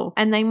as well.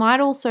 And they might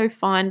also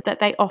find that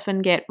they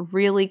often get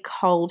really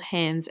cold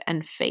hands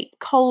and feet,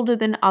 colder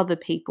than other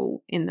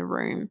people in the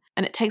room.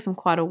 And it takes them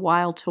quite a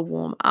while to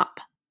warm up.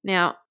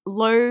 Now,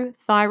 low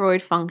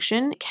thyroid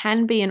function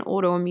can be an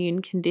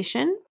autoimmune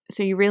condition.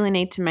 So you really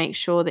need to make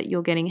sure that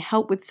you're getting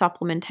help with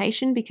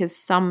supplementation, because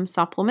some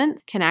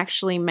supplements can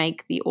actually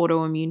make the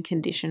autoimmune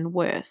condition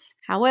worse.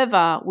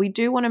 However, we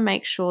do want to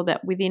make sure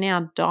that within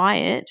our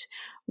diet,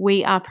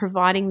 we are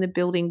providing the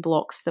building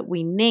blocks that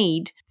we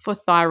need for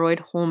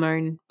thyroid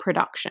hormone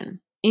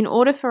production. In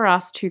order for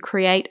us to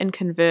create and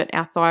convert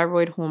our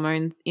thyroid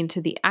hormone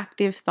into the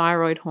active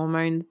thyroid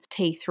hormone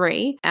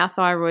T3, our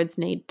thyroids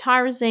need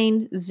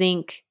tyrosine,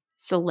 zinc,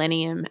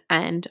 selenium,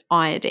 and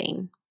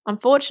iodine.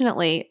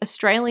 Unfortunately,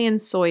 Australian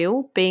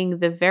soil, being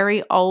the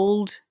very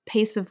old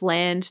piece of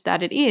land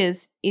that it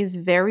is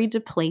very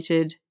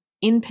depleted,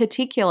 in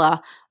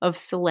particular of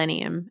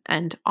selenium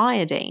and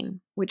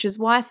iodine, which is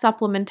why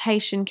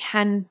supplementation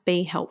can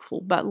be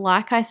helpful. But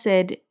like I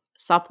said,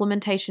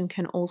 supplementation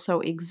can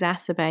also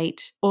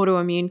exacerbate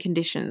autoimmune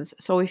conditions.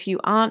 So if you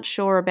aren't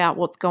sure about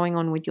what's going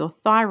on with your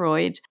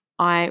thyroid,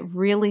 I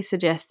really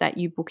suggest that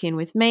you book in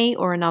with me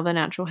or another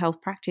natural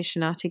health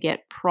practitioner to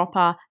get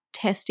proper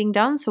testing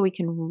done so we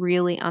can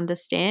really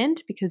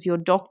understand, because your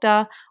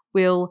doctor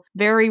will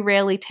very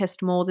rarely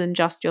test more than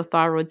just your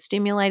thyroid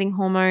stimulating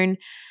hormone.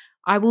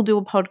 I will do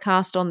a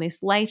podcast on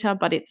this later,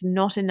 but it's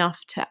not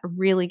enough to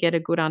really get a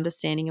good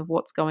understanding of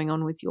what's going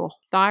on with your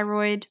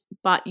thyroid.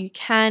 But you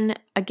can,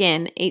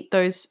 again, eat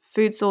those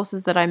food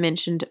sources that I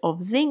mentioned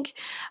of zinc,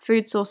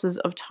 food sources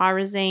of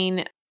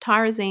tyrosine.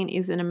 Tyrosine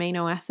is an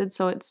amino acid,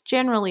 so it's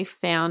generally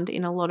found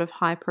in a lot of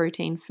high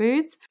protein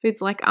foods.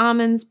 Foods like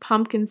almonds,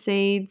 pumpkin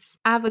seeds,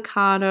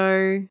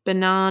 avocado,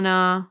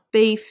 banana,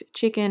 beef,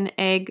 chicken,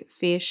 egg,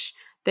 fish.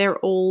 They're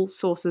all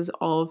sources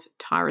of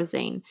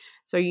tyrosine.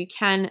 So you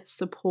can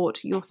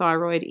support your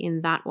thyroid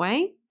in that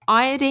way.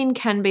 Iodine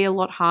can be a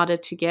lot harder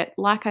to get.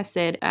 Like I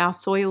said, our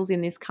soils in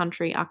this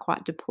country are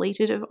quite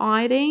depleted of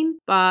iodine,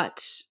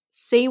 but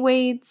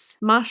seaweeds,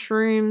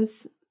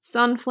 mushrooms,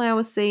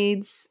 sunflower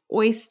seeds,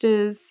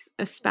 oysters,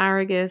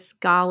 asparagus,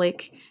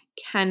 garlic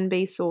can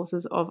be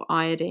sources of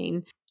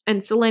iodine.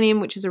 And selenium,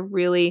 which is a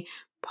really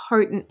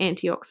potent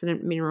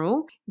antioxidant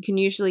mineral, you can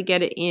usually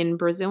get it in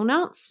Brazil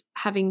nuts.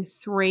 Having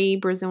 3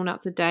 Brazil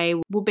nuts a day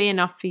will be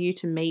enough for you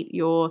to meet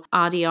your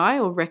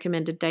RDI, or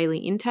recommended daily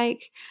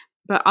intake.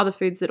 But other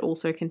foods that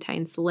also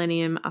contain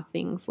selenium are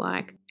things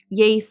like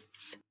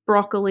yeasts,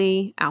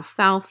 broccoli,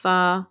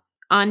 alfalfa,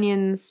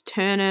 onions,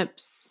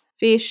 turnips,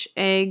 fish,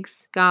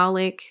 eggs,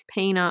 garlic,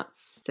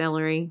 peanuts,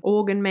 celery,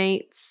 organ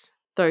meats,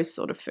 those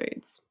sort of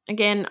foods.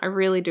 Again, I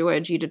really do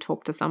urge you to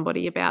talk to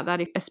somebody about that,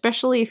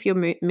 especially if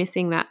you're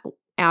missing that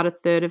outer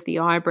third of the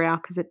eyebrow,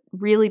 because it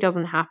really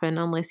doesn't happen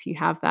unless you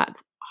have that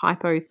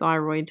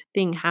hypothyroid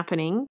thing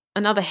happening.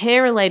 Another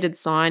hair-related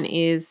sign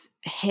is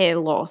hair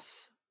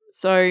loss.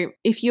 So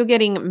if you're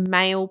getting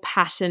male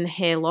pattern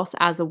hair loss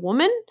as a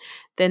woman,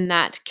 then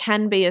that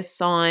can be a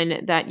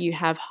sign that you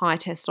have high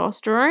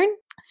testosterone.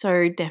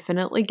 So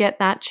definitely get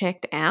that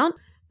checked out.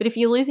 But if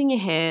you're losing your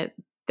hair,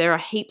 there are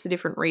heaps of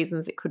different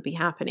reasons it could be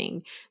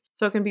happening.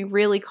 So it can be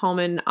really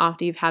common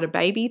after you've had a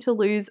baby to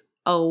lose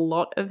a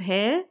lot of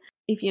hair.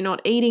 If you're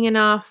not eating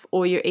enough,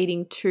 or you're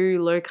eating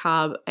too low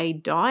carb a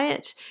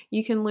diet,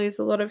 you can lose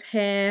a lot of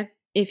hair.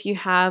 If you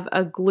have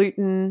a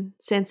gluten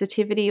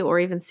sensitivity or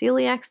even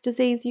celiac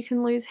disease, you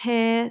can lose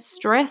hair.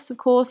 Stress, of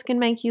course, can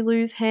make you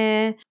lose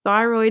hair.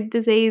 Thyroid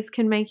disease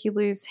can make you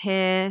lose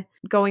hair.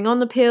 Going on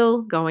the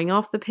pill, going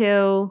off the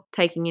pill,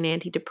 taking an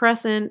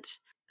antidepressant,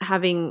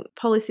 having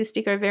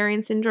polycystic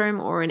ovarian syndrome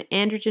or an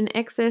androgen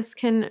excess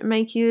can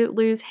make you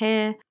lose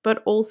hair.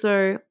 But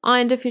also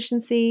iron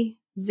deficiency,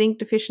 zinc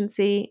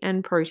deficiency,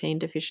 and protein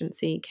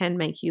deficiency can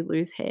make you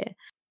lose hair.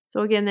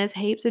 So again, there's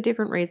heaps of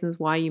different reasons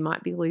why you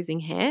might be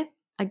losing hair.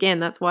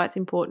 Again, that's why it's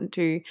important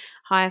to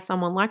hire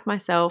someone like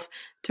myself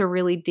to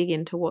really dig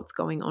into what's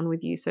going on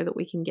with you so that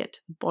we can get to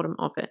the bottom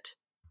of it.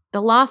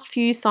 The last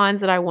few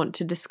signs that I want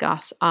to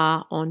discuss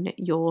are on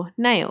your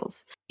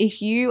nails.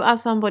 If you are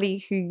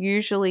somebody who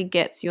usually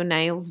gets your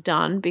nails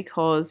done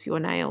because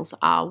your nails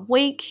are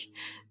weak,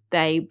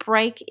 they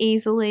break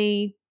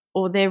easily,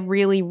 or they're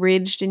really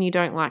ridged and you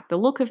don't like the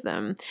look of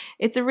them,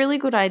 it's a really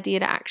good idea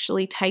to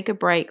actually take a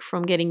break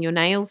from getting your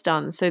nails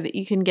done so that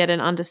you can get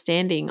an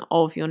understanding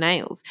of your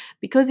nails.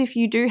 Because if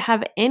you do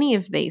have any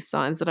of these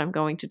signs that I'm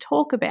going to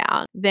talk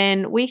about,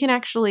 then we can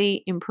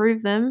actually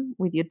improve them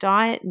with your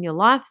diet and your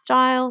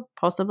lifestyle,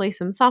 possibly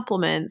some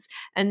supplements,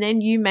 and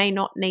then you may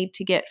not need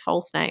to get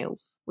false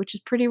nails, which is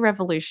pretty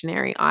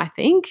revolutionary, I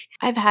think.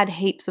 I've had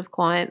heaps of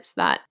clients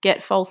that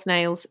get false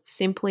nails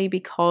simply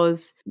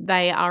because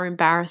they are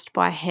embarrassed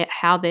by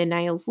how their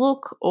nails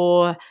look,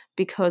 or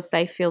because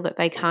they feel that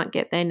they can't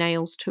get their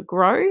nails to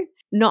grow,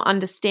 not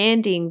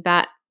understanding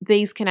that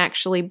these can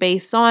actually be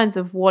signs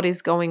of what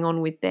is going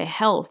on with their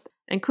health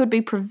and could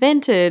be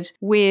prevented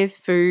with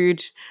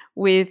food,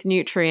 with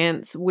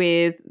nutrients,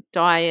 with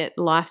diet,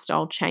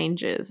 lifestyle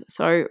changes.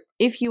 So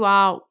if you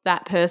are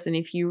that person,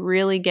 if you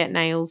really get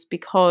nails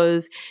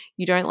because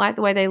you don't like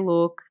the way they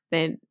look,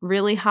 they're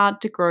really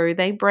hard to grow,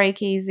 they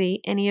break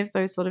easy, any of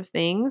those sort of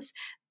things,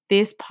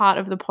 this part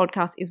of the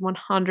podcast is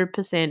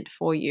 100%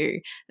 for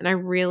you. And I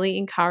really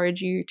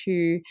encourage you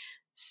to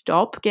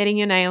stop getting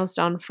your nails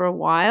done for a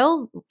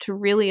while to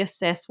really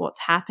assess what's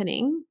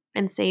happening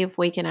and see if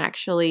we can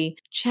actually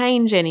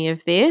change any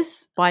of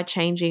this by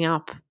changing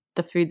up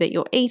the food that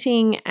you're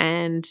eating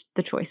and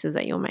the choices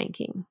that you're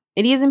making.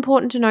 It is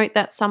important to note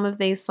that some of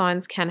these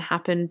signs can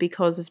happen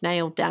because of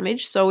nail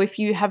damage. So if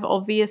you have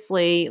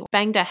obviously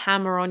banged a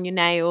hammer on your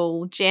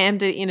nail,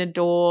 jammed it in a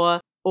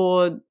door,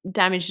 or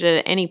damaged it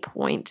at any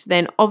point,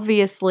 then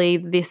obviously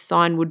this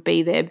sign would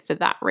be there for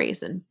that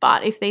reason.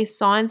 But if these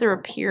signs are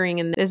appearing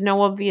and there's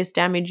no obvious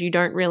damage, you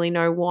don't really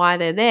know why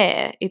they're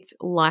there, it's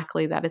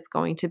likely that it's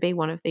going to be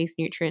one of these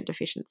nutrient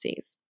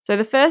deficiencies. So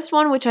the first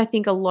one, which I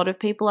think a lot of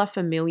people are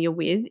familiar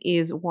with,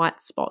 is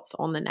white spots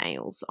on the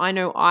nails. I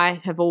know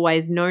I have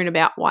always known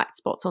about white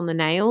spots on the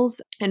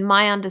nails, and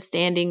my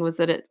understanding was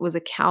that it was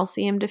a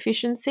calcium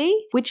deficiency,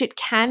 which it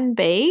can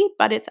be,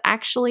 but it's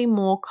actually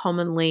more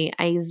commonly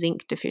a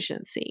zinc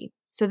deficiency.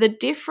 So the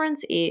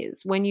difference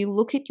is when you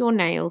look at your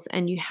nails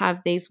and you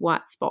have these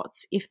white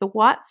spots, if the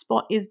white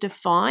spot is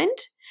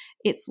defined,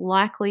 it's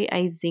likely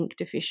a zinc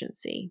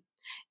deficiency.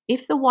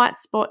 If the white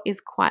spot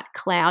is quite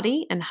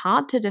cloudy and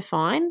hard to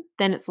define,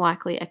 then it's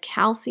likely a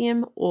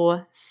calcium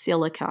or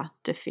silica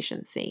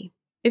deficiency.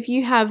 If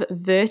you have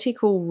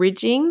vertical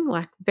ridging,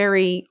 like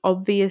very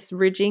obvious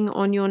ridging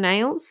on your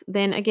nails,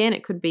 then again,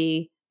 it could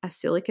be a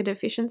silica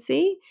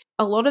deficiency.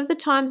 A lot of the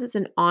times it's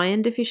an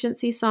iron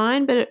deficiency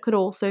sign, but it could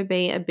also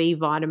be a B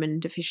vitamin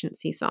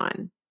deficiency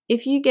sign.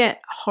 If you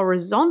get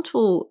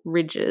horizontal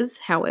ridges,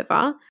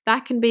 however,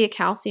 that can be a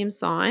calcium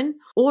sign,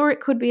 or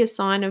it could be a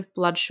sign of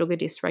blood sugar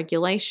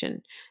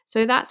dysregulation.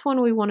 So that's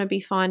when we want to be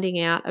finding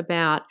out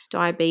about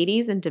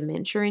diabetes and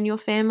dementia in your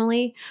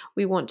family.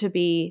 We want to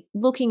be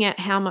looking at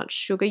how much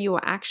sugar you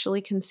are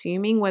actually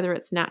consuming, whether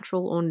it's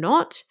natural or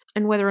not,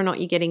 and whether or not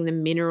you're getting the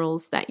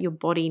minerals that your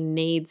body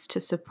needs to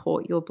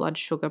support your blood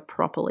sugar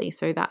properly.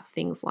 So that's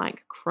things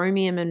like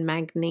chromium and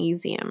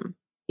magnesium.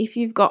 If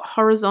you've got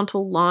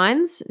horizontal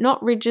lines,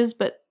 not ridges,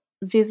 but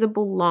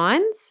visible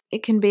lines,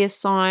 it can be a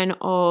sign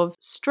of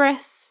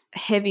stress,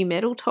 heavy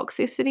metal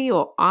toxicity,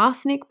 or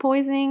arsenic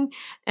poisoning,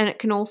 and it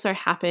can also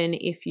happen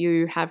if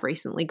you have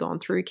recently gone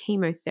through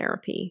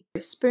chemotherapy.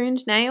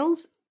 Spooned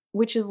nails,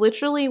 which is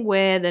literally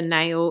where the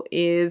nail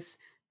is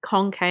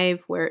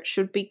concave, where it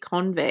should be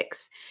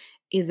convex,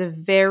 is a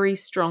very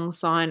strong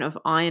sign of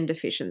iron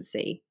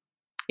deficiency.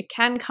 It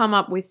can come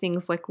up with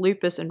things like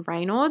lupus and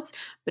Raynaud's,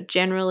 but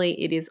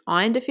generally it is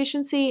iron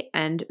deficiency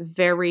and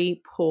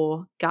very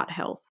poor gut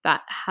health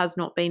that has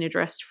not been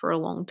addressed for a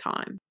long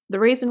time. The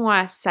reason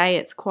why I say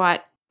it's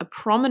quite a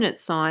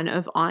prominent sign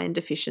of iron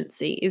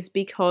deficiency is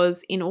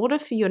because in order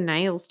for your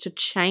nails to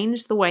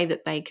change the way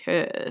that they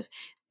curve,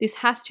 this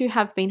has to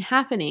have been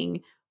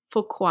happening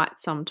for quite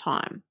some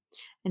time.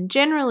 And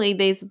generally,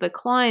 these are the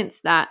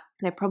clients that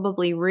they're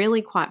probably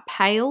really quite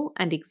pale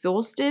and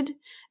exhausted.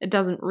 It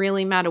doesn't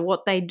really matter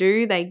what they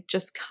do. They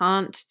just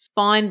can't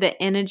find the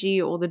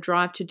energy or the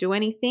drive to do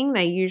anything.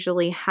 They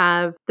usually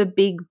have the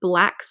big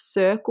black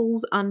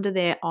circles under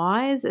their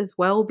eyes as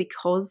well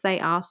because they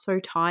are so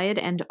tired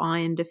and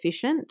iron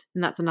deficient.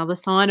 And that's another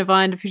sign of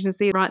iron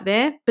deficiency right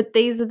there. But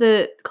these are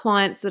the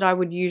clients that I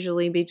would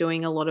usually be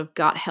doing a lot of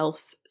gut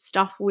health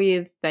stuff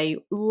with. They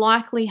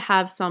likely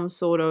have some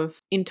sort of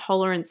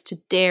intolerance to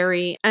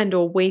dairy and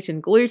or wheat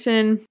and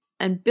gluten.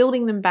 And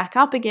building them back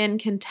up again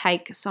can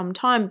take some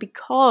time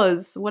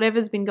because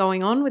whatever's been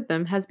going on with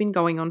them has been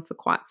going on for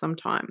quite some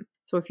time.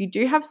 So if you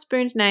do have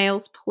spooned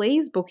nails,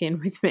 please book in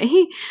with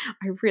me.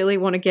 I really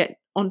want to get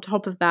on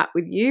top of that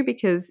with you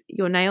because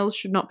your nails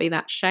should not be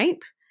that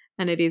shape,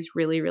 and it is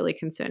really, really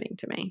concerning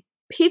to me.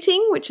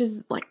 Pitting, which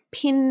is like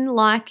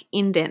pin-like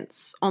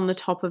indents on the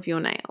top of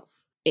your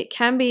nails. It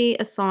can be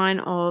a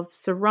sign of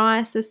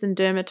psoriasis and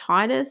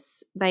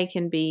dermatitis. They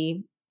can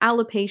be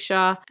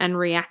alopecia and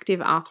reactive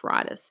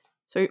arthritis.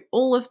 So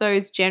all of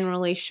those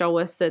generally show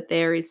us that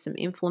there is some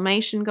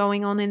inflammation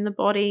going on in the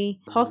body,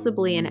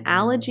 possibly an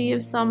allergy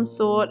of some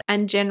sort,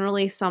 and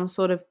generally some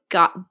sort of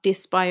gut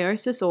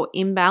dysbiosis or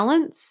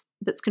imbalance.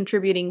 that's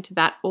contributing to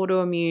that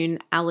autoimmune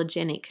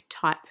allergenic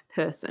type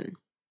person.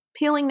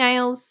 Peeling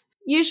nails,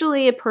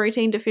 usually a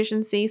protein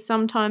deficiency,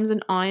 sometimes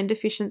an iron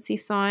deficiency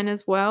sign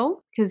as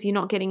well, because you're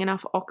not getting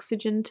enough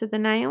oxygen to the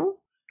nail.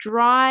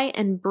 Dry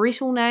and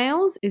brittle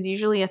nails is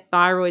usually a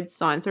thyroid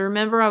sign. So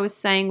remember I was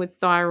saying with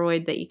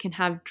thyroid that you can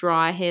have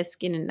dry hair,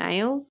 skin and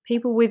nails.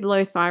 People with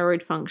low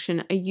thyroid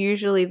function are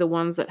usually the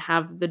ones that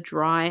have the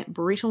dry,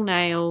 brittle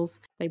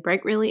nails. They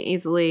break really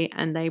easily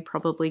and they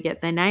probably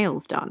get their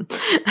nails done.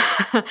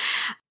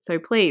 So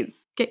please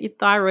get your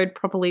thyroid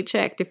properly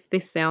checked if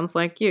this sounds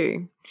like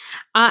you.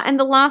 And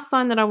the last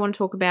sign that I want to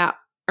talk about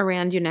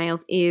around your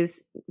nails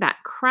is that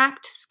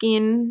cracked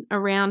skin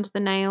around the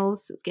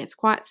nails. It gets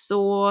quite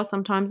sore.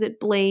 Sometimes it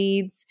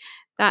bleeds.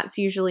 That's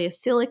usually a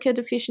silica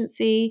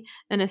deficiency,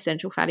 an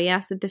essential fatty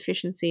acid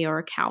deficiency, or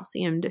a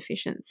calcium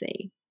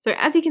deficiency. So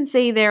as you can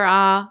see, there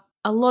are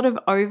a lot of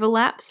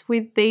overlaps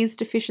with these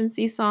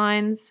deficiency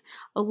signs.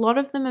 A lot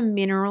of them are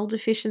mineral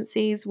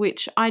deficiencies,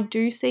 which I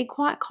do see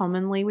quite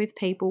commonly with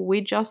people. We're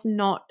just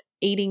not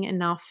eating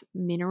enough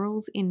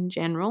minerals in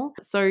general.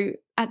 So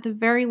at the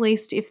very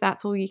least, if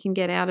that's all you can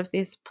get out of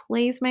this,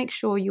 please make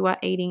sure you are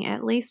eating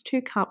at least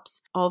 2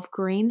 cups of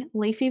green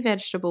leafy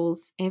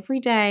vegetables every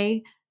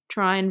day.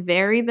 Try and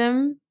vary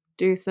them.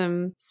 Do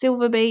some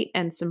silver beet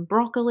and some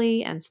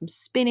broccoli and some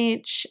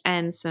spinach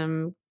and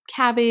some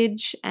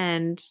cabbage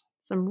and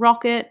some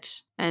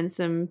rocket and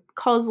some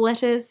cos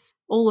lettuce,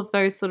 all of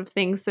those sort of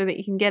things, so that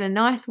you can get a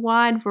nice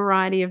wide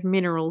variety of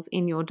minerals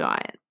in your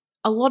diet.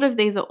 A lot of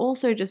these are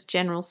also just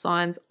general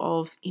signs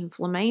of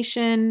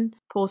inflammation,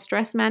 poor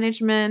stress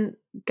management,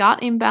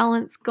 gut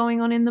imbalance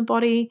going on in the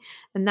body,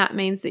 and that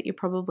means that you're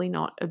probably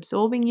not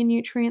absorbing your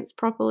nutrients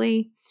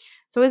properly.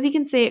 So as you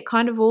can see, it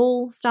kind of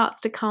all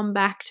starts to come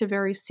back to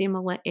very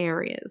similar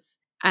areas.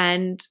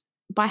 And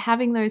by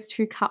having those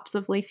 2 cups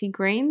of leafy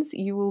greens,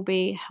 you will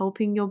be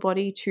helping your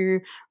body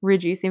to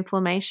reduce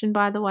inflammation,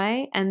 by the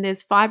way. And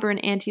there's fiber and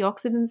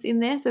antioxidants in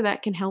there, so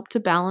that can help to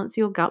balance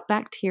your gut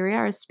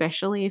bacteria,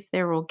 especially if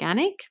they're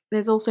organic.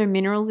 There's also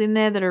minerals in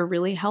there that are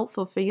really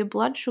helpful for your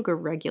blood sugar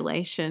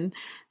regulation.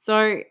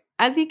 So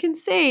as you can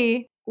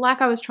see,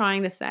 like I was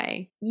trying to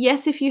say,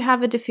 yes, if you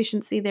have a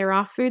deficiency, there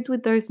are foods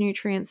with those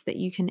nutrients that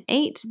you can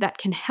eat that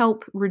can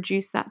help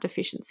reduce that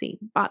deficiency.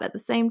 But at the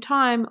same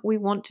time, we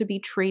want to be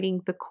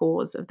treating the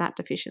cause of that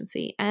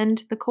deficiency.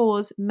 And the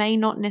cause may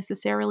not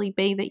necessarily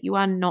be that you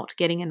are not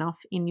getting enough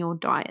in your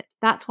diet.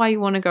 That's why you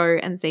want to go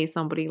and see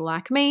somebody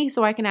like me,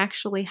 so I can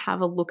actually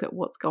have a look at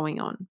what's going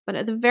on. But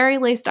at the very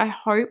least, I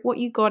hope what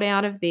you got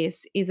out of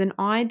this is an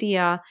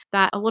idea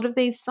that a lot of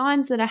these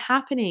signs that are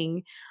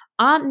happening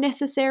aren't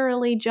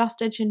necessarily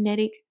just a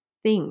genetic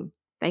thing.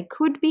 They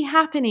could be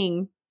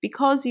happening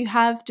because you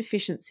have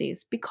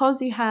deficiencies,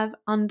 because you have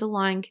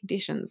underlying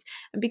conditions,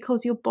 and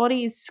because your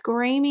body is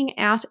screaming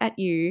out at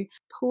you,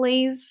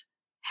 please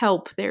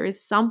help. There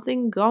is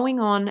something going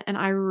on and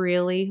I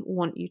really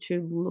want you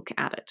to look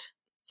at it.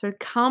 So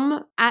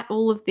come at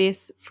all of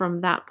this from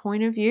that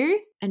point of view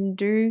and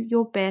do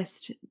your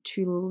best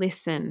to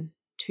listen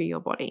to your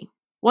body.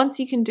 Once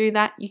you can do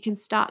that, you can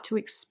start to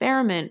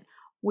experiment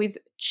with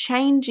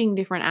changing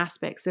different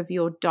aspects of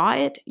your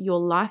diet, your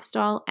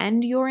lifestyle,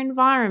 and your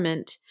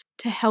environment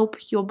to help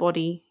your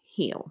body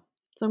heal.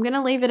 So I'm going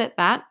to leave it at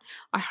that.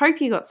 I hope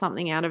you got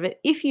something out of it.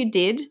 If you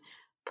did,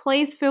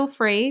 please feel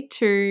free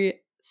to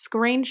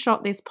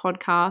screenshot this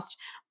podcast,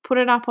 put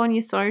it up on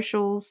your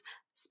socials,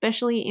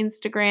 especially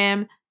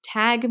Instagram,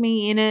 tag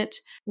me in it,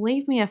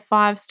 leave me a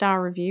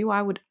 5-star review.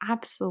 I would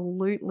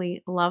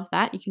absolutely love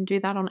that. You can do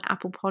that on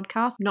Apple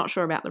Podcasts. Not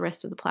sure about the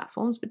rest of the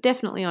platforms, but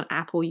definitely on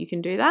Apple you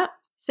can do that.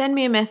 Send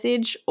me a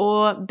message,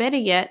 or better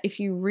yet, if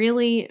you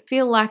really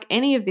feel like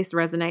any of this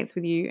resonates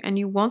with you and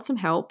you want some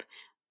help,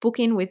 book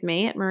in with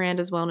me at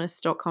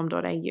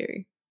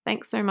mirandaswellness.com.au.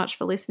 Thanks so much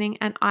for listening,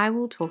 and I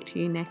will talk to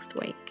you next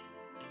week.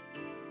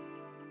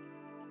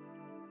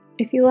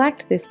 If you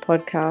liked this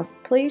podcast,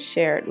 please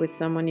share it with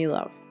someone you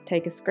love.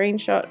 Take a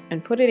screenshot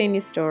and put it in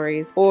your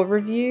stories, or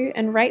review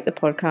and rate the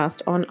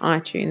podcast on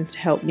iTunes to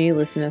help new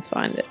listeners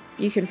find it.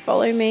 You can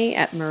follow me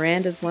at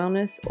Miranda's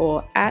Wellness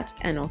or at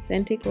An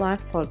Authentic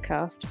Life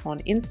Podcast on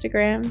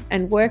Instagram,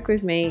 and work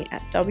with me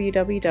at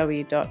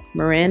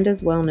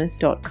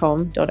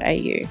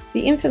www.mirandaswellness.com.au.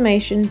 The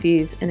information,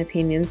 views and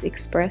opinions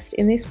expressed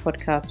in this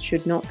podcast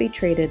should not be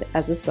treated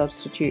as a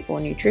substitute for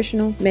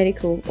nutritional,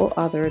 medical or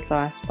other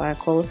advice by a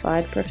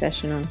qualified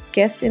professional.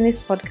 Guests in this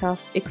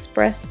podcast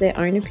express their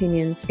own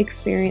opinions,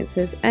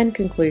 experiences and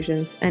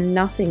conclusions, and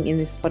nothing in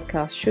this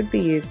podcast should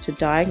be used to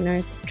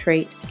diagnose,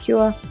 treat,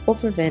 cure or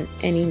prevent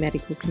any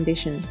medical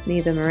condition.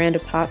 Neither Miranda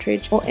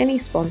Partridge or any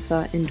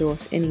sponsor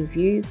endorse any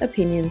views,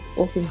 opinions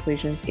or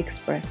conclusions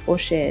expressed or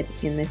shared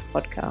in this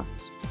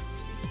podcast.